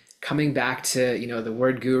information. Coming back to, the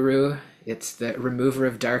word guru, it's the remover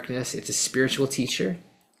of darkness. It's a spiritual teacher.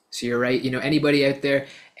 So you're right, anybody out there,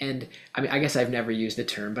 and I mean, I guess I've never used the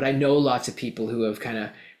term, but I know lots of people who have kind of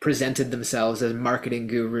presented themselves as marketing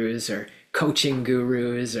gurus or coaching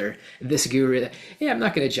gurus or this guru. Yeah, I'm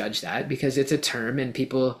not going to judge that, because it's a term, and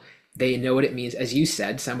people, they know what it means. As you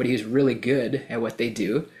said, somebody who's really good at what they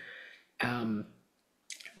do. Um,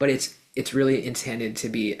 but it's really intended to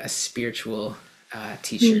be a spiritual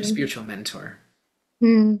teacher, Mm. spiritual mentor.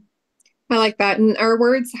 Mm. I like that. And our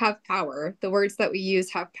words have power. The words that we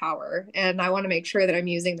use have power. And I want to make sure that I'm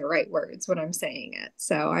using the right words when I'm saying it.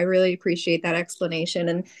 So I really appreciate that explanation.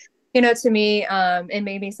 And, to me, and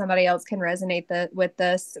maybe somebody else can resonate with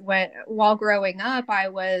this. While growing up, I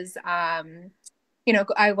went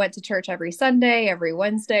to church every Sunday, every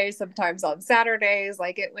Wednesday, sometimes on Saturdays.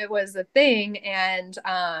 Like it was a thing. And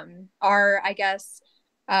I guess,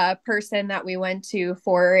 person that we went to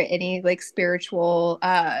for any like spiritual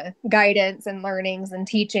guidance and learnings and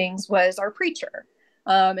teachings was our preacher.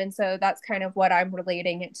 And so that's kind of what I'm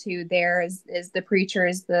relating it to there is the preacher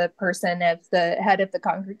is the person of the head of the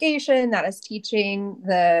congregation that is teaching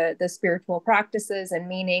the spiritual practices and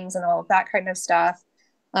meanings and all of that kind of stuff.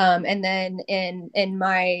 And then in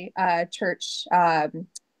my church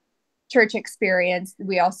experience,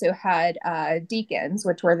 we also had deacons,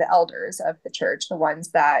 which were the elders of the church, the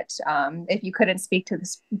ones that, if you couldn't speak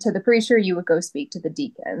to the preacher, you would go speak to the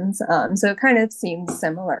deacons. So it kind of seems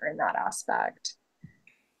similar in that aspect.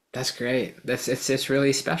 That's great. It's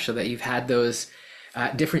really special that you've had those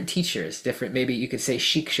different teachers, different, maybe you could say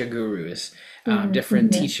shiksha gurus,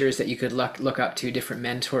 different Mhm. teachers that you could look up to, different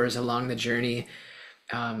mentors along the journey.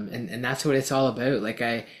 And that's what it's all about. Like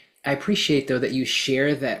I appreciate though that you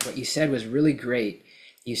share that. What you said was really great.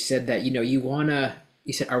 You said that you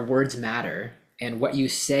said our words matter, and what you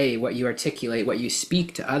say, what you articulate, what you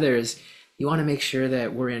speak to others, you want to make sure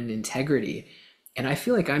that we're in integrity. And I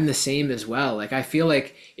feel like I'm the same as well. Like I feel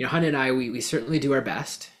like, Hanna and I, we certainly do our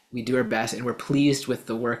best. We do our best, and we're pleased with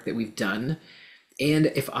the work that we've done. And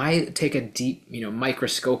if I take a deep,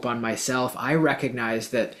 microscope on myself, I recognize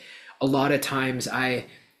that a lot of times I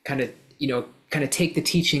kind of, kind of take the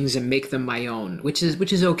teachings and make them my own, which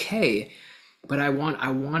is okay. But I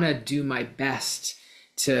want to do my best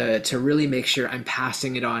to really make sure I'm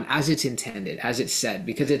passing it on as it's intended, as it's said,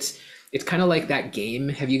 because it's kind of like that game.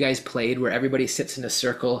 Have you guys played where everybody sits in a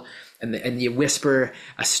circle, and you whisper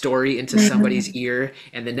a story into Mhm. somebody's ear,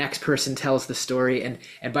 and the next person tells the story, and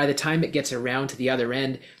by the time it gets around to the other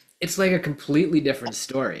end, it's like a completely different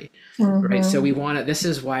story, right? So Mhm. this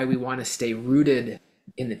is why we want to stay rooted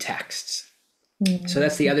in the texts. So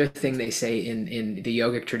that's the Mhm. other thing they say in the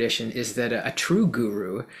yogic tradition, is that a true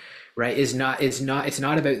guru, right, is not it's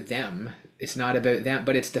not about them. It's not about them,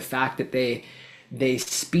 but it's the fact that they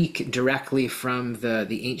speak directly from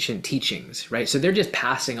the ancient teachings, right? So they're just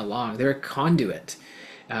passing along. They're a conduit.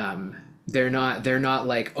 Um, they're not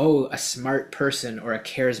like, oh, a smart person or a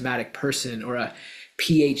charismatic person or a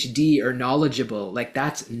PhD or knowledgeable. Like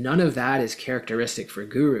that's, none of that is characteristic for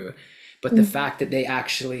guru. But the Mhm. fact that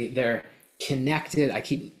they're connected. I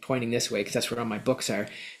keep pointing this way because that's where all my books are,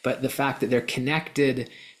 but the fact that they're connected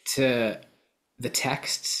to the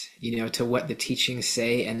texts, to what the teachings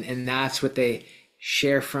say, and that's what they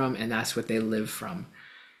share from, and that's what they live from.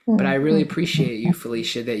 But I really appreciate you,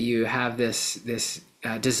 Felicia, that you have this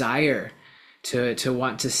desire to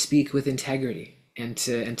want to speak with integrity and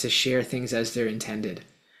to share things as they're intended.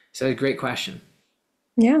 So a great question.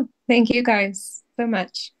 Yeah. Thank you guys so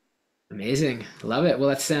much. Amazing. Love it. Well,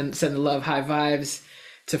 let's send the love high vibes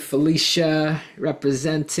to Felicia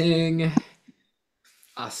representing.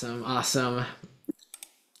 Awesome. Awesome.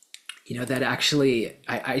 That actually,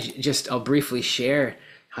 I'll briefly share,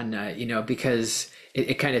 Hanna, because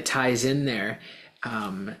it kind of ties in there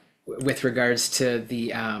with regards to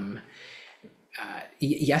the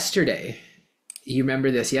yesterday. You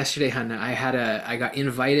remember this? Yesterday, Hanna, I got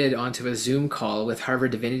invited onto a Zoom call with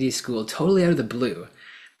Harvard Divinity School, totally out of the blue.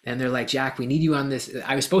 And they're like, Jack, we need you on this.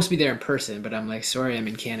 I was supposed to be there in person, but I'm like, sorry, I'm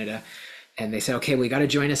in Canada. And they said, okay, well, you got to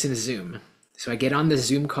join us in Zoom. So I get on the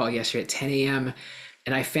Zoom call yesterday at 10 a.m.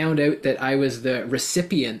 and I found out that I was the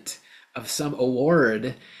recipient of some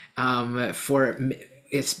award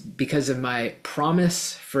it's because of my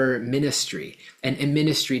promise for ministry, and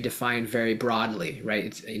ministry defined very broadly, right?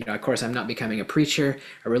 It's, of course, I'm not becoming a preacher,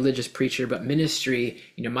 a religious preacher, but ministry,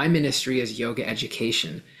 my ministry is yoga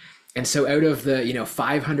education. And so out of the,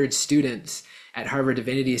 500 students at Harvard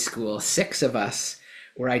Divinity School, 6 of us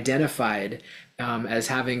were identified as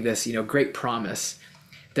having this, great promise.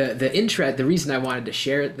 The reason I wanted to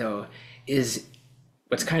share it though is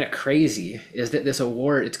what's kind of crazy is that this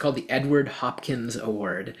award, it's called the Edward Hopkins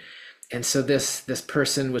Award. And so this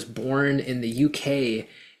person was born in the UK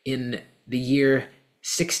in the year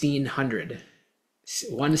 1600.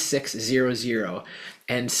 1600.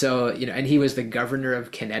 And so, and he was the governor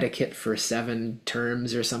of Connecticut for 7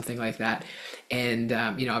 terms or something like that. And,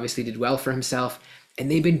 obviously did well for himself.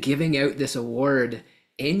 And they've been giving out this award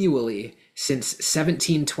annually since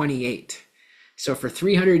 1728. So for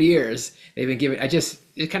 300 years, they've been giving,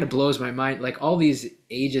 it kind of blows my mind. Like all these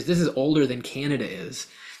ages, this is older than Canada is,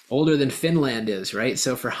 older than Finland is, right?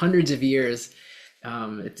 So for hundreds of years,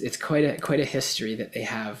 it's quite a history that they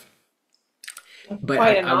have. But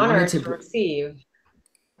quite an I honor wanted to receive.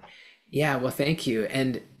 Yeah, well, thank you.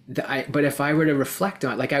 And but if I were to reflect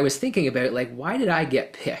on, like I was thinking about, like, why did I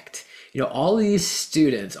get picked? All these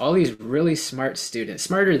students, all these really smart students,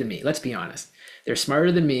 smarter than me, let's be honest. They're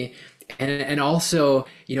smarter than me. And also,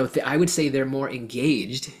 I would say they're more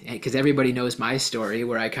engaged, because everybody knows my story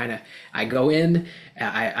where I go in,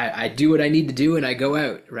 I do what I need to do and I go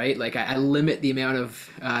out, right? Like I limit the amount of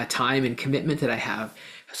time and commitment that I have.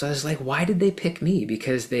 So I was like, why did they pick me?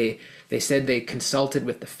 Because they said they consulted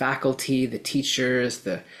with the faculty, the teachers,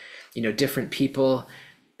 the, different people.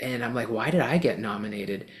 And I'm like, why did I get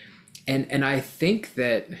nominated? And I think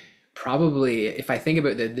that probably if I think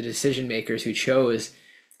about the decision makers who chose,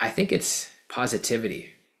 I think it's positivity.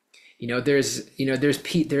 There's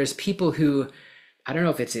people who, I don't know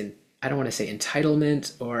if it's I don't want to say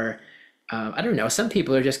entitlement or, I don't know. Some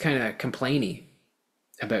people are just kind of complaining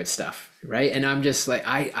about stuff, right? And I'm just like,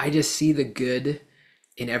 I just see the good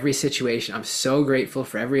in every situation. I'm so grateful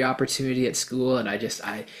for every opportunity at school, and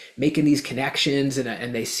I making these connections,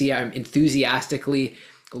 and they see I'm enthusiastically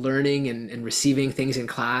learning and receiving things in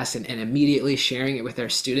class, and immediately sharing it with our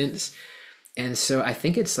students. And so I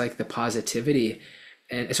think it's like the positivity,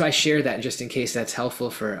 and so I share that just in case that's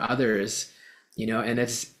helpful for others, and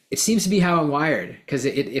it seems to be how I'm wired, because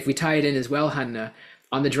if we tie it in as well, Hanna,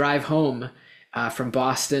 on the drive home from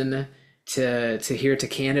Boston to here to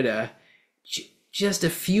Canada, just a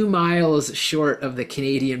few miles short of the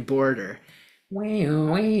Canadian border. Oh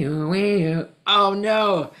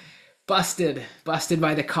no, busted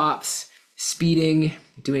by the cops, speeding,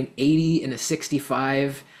 doing 80 in a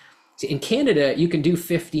 65. In Canada, you can do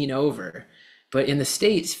 15 over, but in the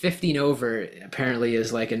States, 15 over apparently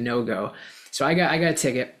is like a no-go. So I got a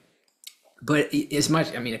ticket, but as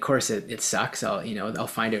much, of course it sucks. I'll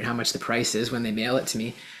find out how much the price is when they mail it to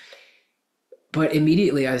me. But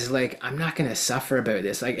immediately I was like, I'm not going to suffer about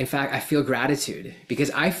this. Like, in fact, I feel gratitude, because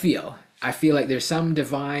I feel like there's some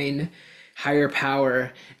divine higher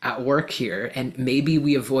power at work here, and maybe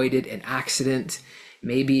we avoided an accident.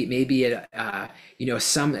 Maybe it,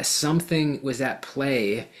 something was at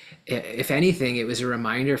play. If anything, it was a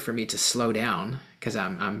reminder for me to slow down, because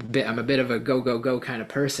I'm a bit of a go kind of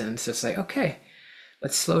person. So it's like, okay,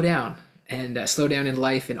 let's slow down, and slow down in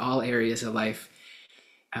life, in all areas of life.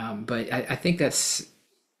 But I think that's,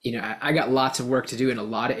 I got lots of work to do in a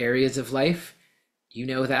lot of areas of life,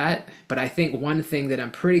 that. But I think one thing that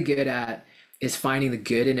I'm pretty good at is finding the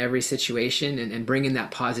good in every situation and bringing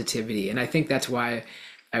that positivity. And I think that's why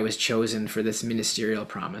I was chosen for this ministerial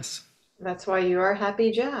promise. That's why you are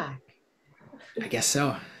Happy Jack. I guess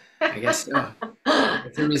so. I guess so.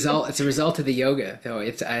 It's a result. It's a result of the yoga, though.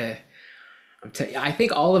 I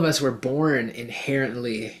think all of us were born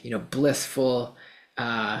inherently, blissful,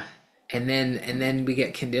 uh, and then we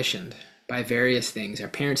get conditioned by various things. Our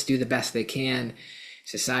parents do the best they can,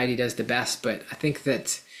 society does the best, but I think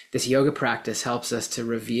that this yoga practice helps us to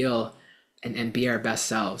reveal and be our best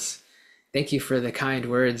selves. Thank you for the kind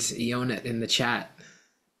words, Ionit, in the chat.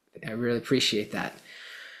 I really appreciate that.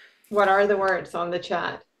 What are the words on the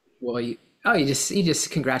chat? Well, you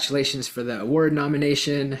just congratulations for the award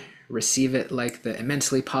nomination. Receive it like the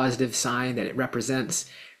immensely positive sign that it represents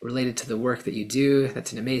related to the work that you do.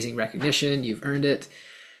 That's an amazing recognition. You've earned it.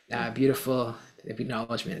 Beautiful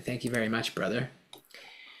acknowledgement. Thank you very much, brother.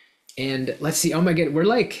 And let's see. Oh my God,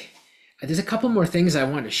 there's a couple more things I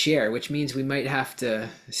want to share, which means we might have to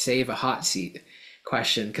save a hot seat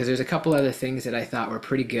question because there's a couple other things that I thought were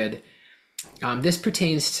pretty good. This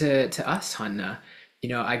pertains to us, Hanna.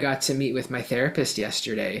 I got to meet with my therapist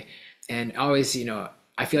yesterday, and always,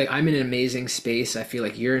 I feel like I'm in an amazing space. I feel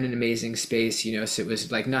like you're in an amazing space, so it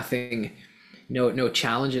was like nothing, no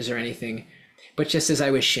challenges or anything. But just as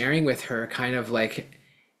I was sharing with her kind of like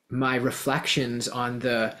my reflections on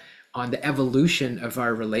the evolution of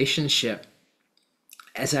our relationship,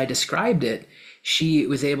 as I described it, she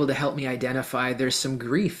was able to help me identify there's some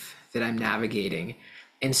grief that I'm navigating.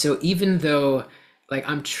 And so even though like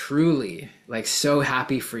I'm truly like so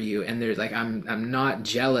happy for you and there's like I'm not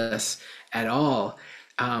jealous at all,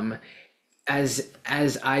 as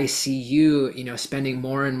I see you, spending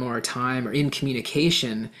more and more time or in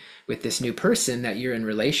communication with this new person that you're in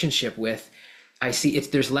relationship with, I see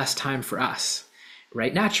there's less time for us,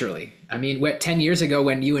 right? Naturally. I mean, 10 years ago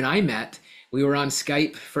when you and I met, we were on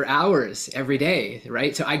Skype for hours every day,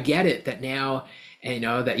 right? So I get it that now,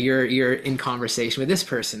 that you're in conversation with this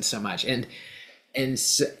person so much. And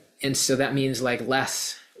so that means like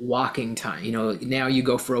less walking time. Now you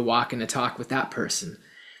go for a walk and a talk with that person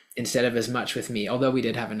instead of as much with me, although we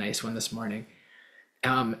did have a nice one this morning.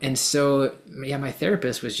 And so, yeah, my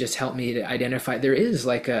therapist was just helped me to identify there is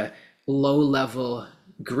like a low level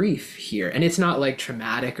grief here. And it's not like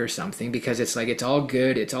traumatic or something because it's like, it's all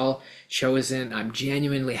good. It's all chosen. I'm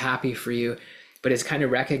genuinely happy for you. But it's kind of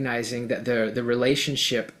recognizing that the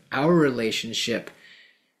relationship, our relationship,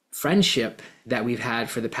 friendship that we've had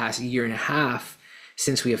for the past year and a half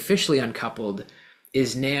since we officially uncoupled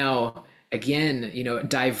is now again,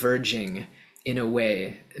 diverging in a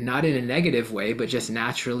way, not in a negative way, but just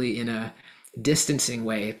naturally in a distancing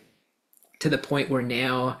way, to the point where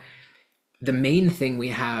now the main thing we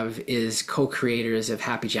have is co-creators of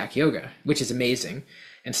Happy Jack Yoga, which is amazing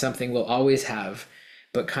and something we'll always have,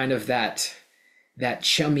 but kind of that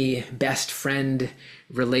chummy best friend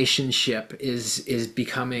relationship is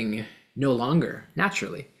becoming no longer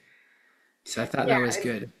naturally. So I thought that was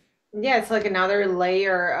good. Yeah, it's like another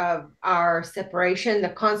layer of our separation. The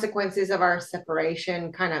consequences of our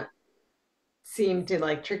separation kind of seem to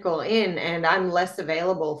like trickle in, and I'm less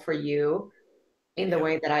available for you in the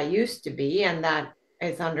way that I used to be. And that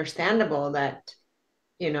is understandable that,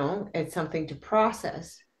 it's something to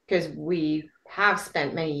process because we have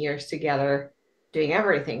spent many years together doing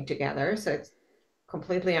everything together. So it's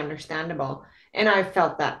completely understandable. And I've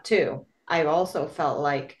felt that too. I've also felt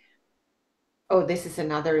like, oh, this is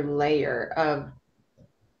another layer of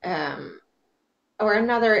or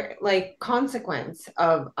another like consequence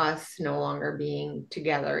of us no longer being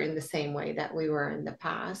together in the same way that we were in the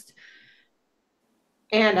past.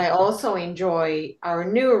 And I also enjoy our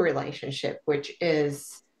new relationship, which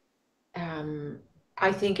is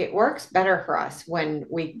I think it works better for us when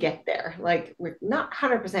we get there. Like we're not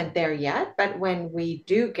 100% there yet, but when we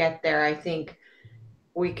do get there, I think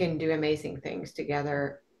we can do amazing things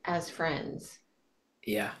together as friends.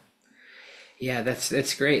 Yeah. Yeah,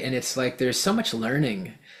 that's great. And it's like there's so much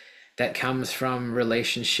learning that comes from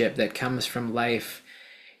relationship, that comes from life,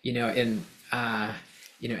 and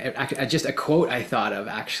just a quote I thought of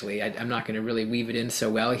actually. I'm not going to really weave it in so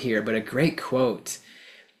well here, but a great quote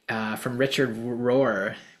from Richard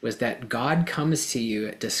Rohr was that God comes to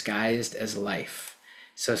you disguised as life.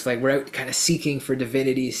 So it's like we're out kind of seeking for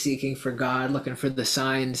divinity, seeking for God, looking for the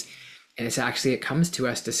signs, and it comes to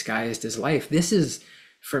us disguised as life.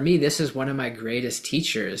 For me, this is one of my greatest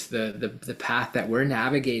teachers, the path that we're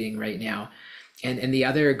navigating right now. And the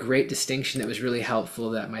other great distinction that was really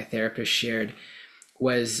helpful that my therapist shared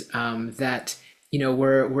was that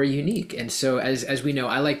we're unique. And so as we know,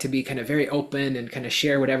 I like to be kind of very open and kind of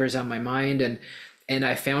share whatever's on my mind. And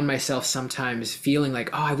I found myself sometimes feeling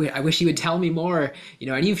like, oh, I wish you would tell me more,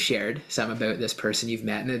 and you've shared some about this person you've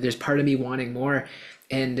met, and there's part of me wanting more.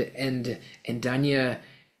 And Danya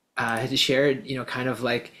had shared, kind of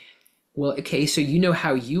like, well, okay, so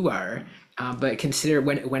how you are, but consider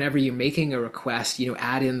whenever you're making a request,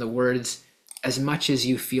 add in the words, as much as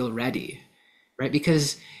you feel ready, right?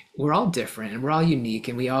 Because we're all different and we're all unique,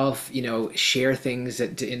 and we all, share things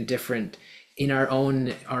in our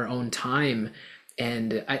own time.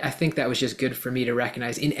 And I think that was just good for me to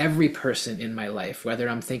recognize in every person in my life, whether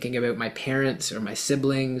I'm thinking about my parents or my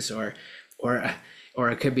siblings, or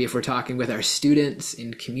or it could be if we're talking with our students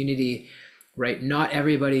in community, right? Not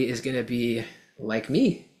everybody is going to be like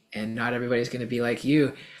me, and not everybody's going to be like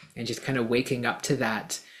you. And just kind of waking up to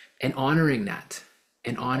that and honoring that,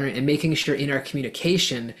 and honoring and making sure in our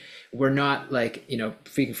communication, we're not like,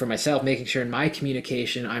 speaking for myself, making sure in my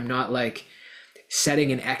communication, I'm not like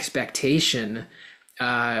setting an expectation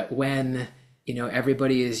when,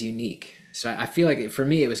 everybody is unique. So I feel like for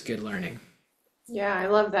me, it was good learning. Yeah, I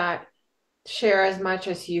love that. Share as much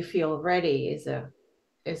as you feel ready is a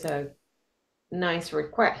nice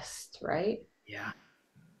request, right? Yeah.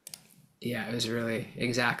 Yeah, it was really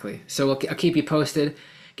exactly. So I'll keep you posted.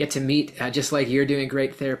 Get to meet, just like you're doing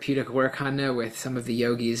great therapeutic work, Hanna, with some of the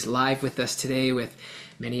yogis live with us today, with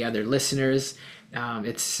many other listeners.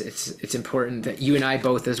 It's important that you and I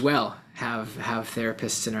both as well have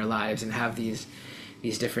therapists in our lives and have these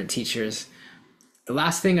different teachers. The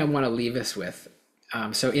last thing I want to leave us with.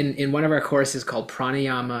 So in one of our courses called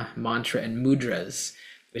Pranayama, Mantra, and Mudras,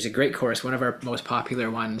 it was a great course, one of our most popular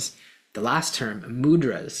ones. The last term,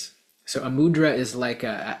 mudras. So a mudra is like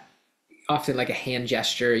often like a hand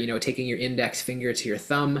gesture, taking your index finger to your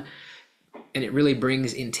thumb, and it really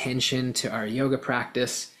brings intention to our yoga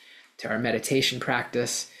practice, to our meditation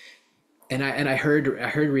practice. And I heard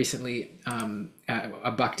recently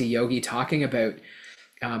a bhakti yogi talking about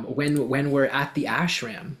when we're at the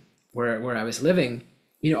ashram where I was living,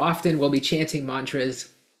 often we'll be chanting mantras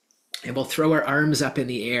and we'll throw our arms up in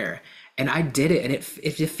the air. And I did it, and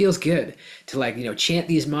it just feels good to, like, chant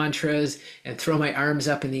these mantras and throw my arms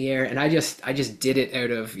up in the air. And I just did it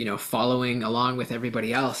out of, following along with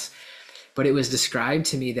everybody else. But it was described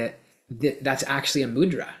to me that that's actually a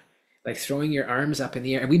mudra, like throwing your arms up in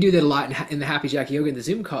the air. And we do that a lot in the Happy Jack Yoga in the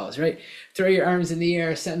Zoom calls, right? Throw your arms in the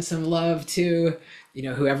air, send some love to,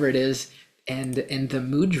 whoever it is. And the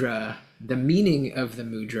mudra, the meaning of the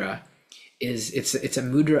mudra is it's a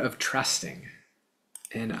mudra of trusting.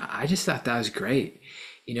 And I just thought that was great.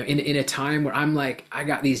 In a time where I'm like, I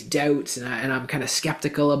got these doubts, and I'm kind of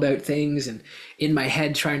skeptical about things, and in my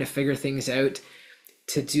head trying to figure things out,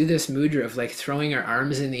 to do this mudra of like throwing our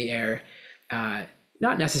arms in the air,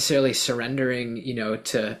 not necessarily surrendering,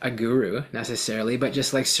 to a guru necessarily, but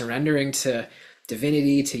just like surrendering to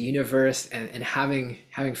divinity, to universe, and having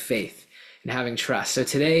faith and having trust. So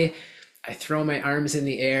today I throw my arms in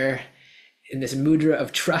the air in this mudra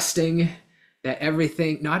of trusting that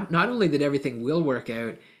everything, not only that everything will work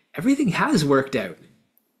out, everything has worked out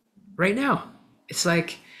right now. It's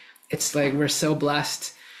like we're so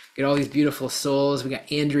blessed. Got all these beautiful souls. We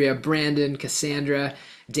got Andrea, Brandon, Cassandra,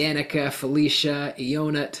 Danica, Felicia,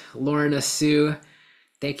 Ionut, Lorna, Sue.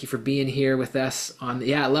 Thank you for being here with us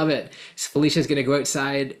I love it. So Felicia's gonna go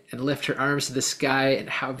outside and lift her arms to the sky, and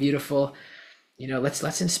how beautiful.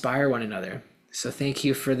 Let's inspire one another. So thank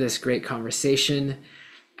you for this great conversation.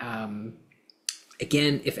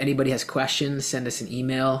 Again, if anybody has questions, send us an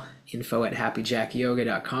email,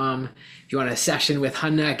 info@happyjackyoga.com. If you want a session with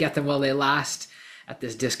Hanna, get them while they last at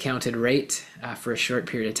this discounted rate for a short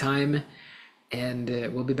period of time. And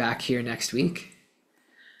we'll be back here next week.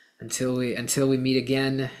 Until we meet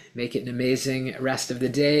again, make it an amazing rest of the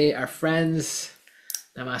day. Our friends,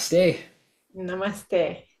 namaste.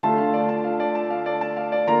 Namaste.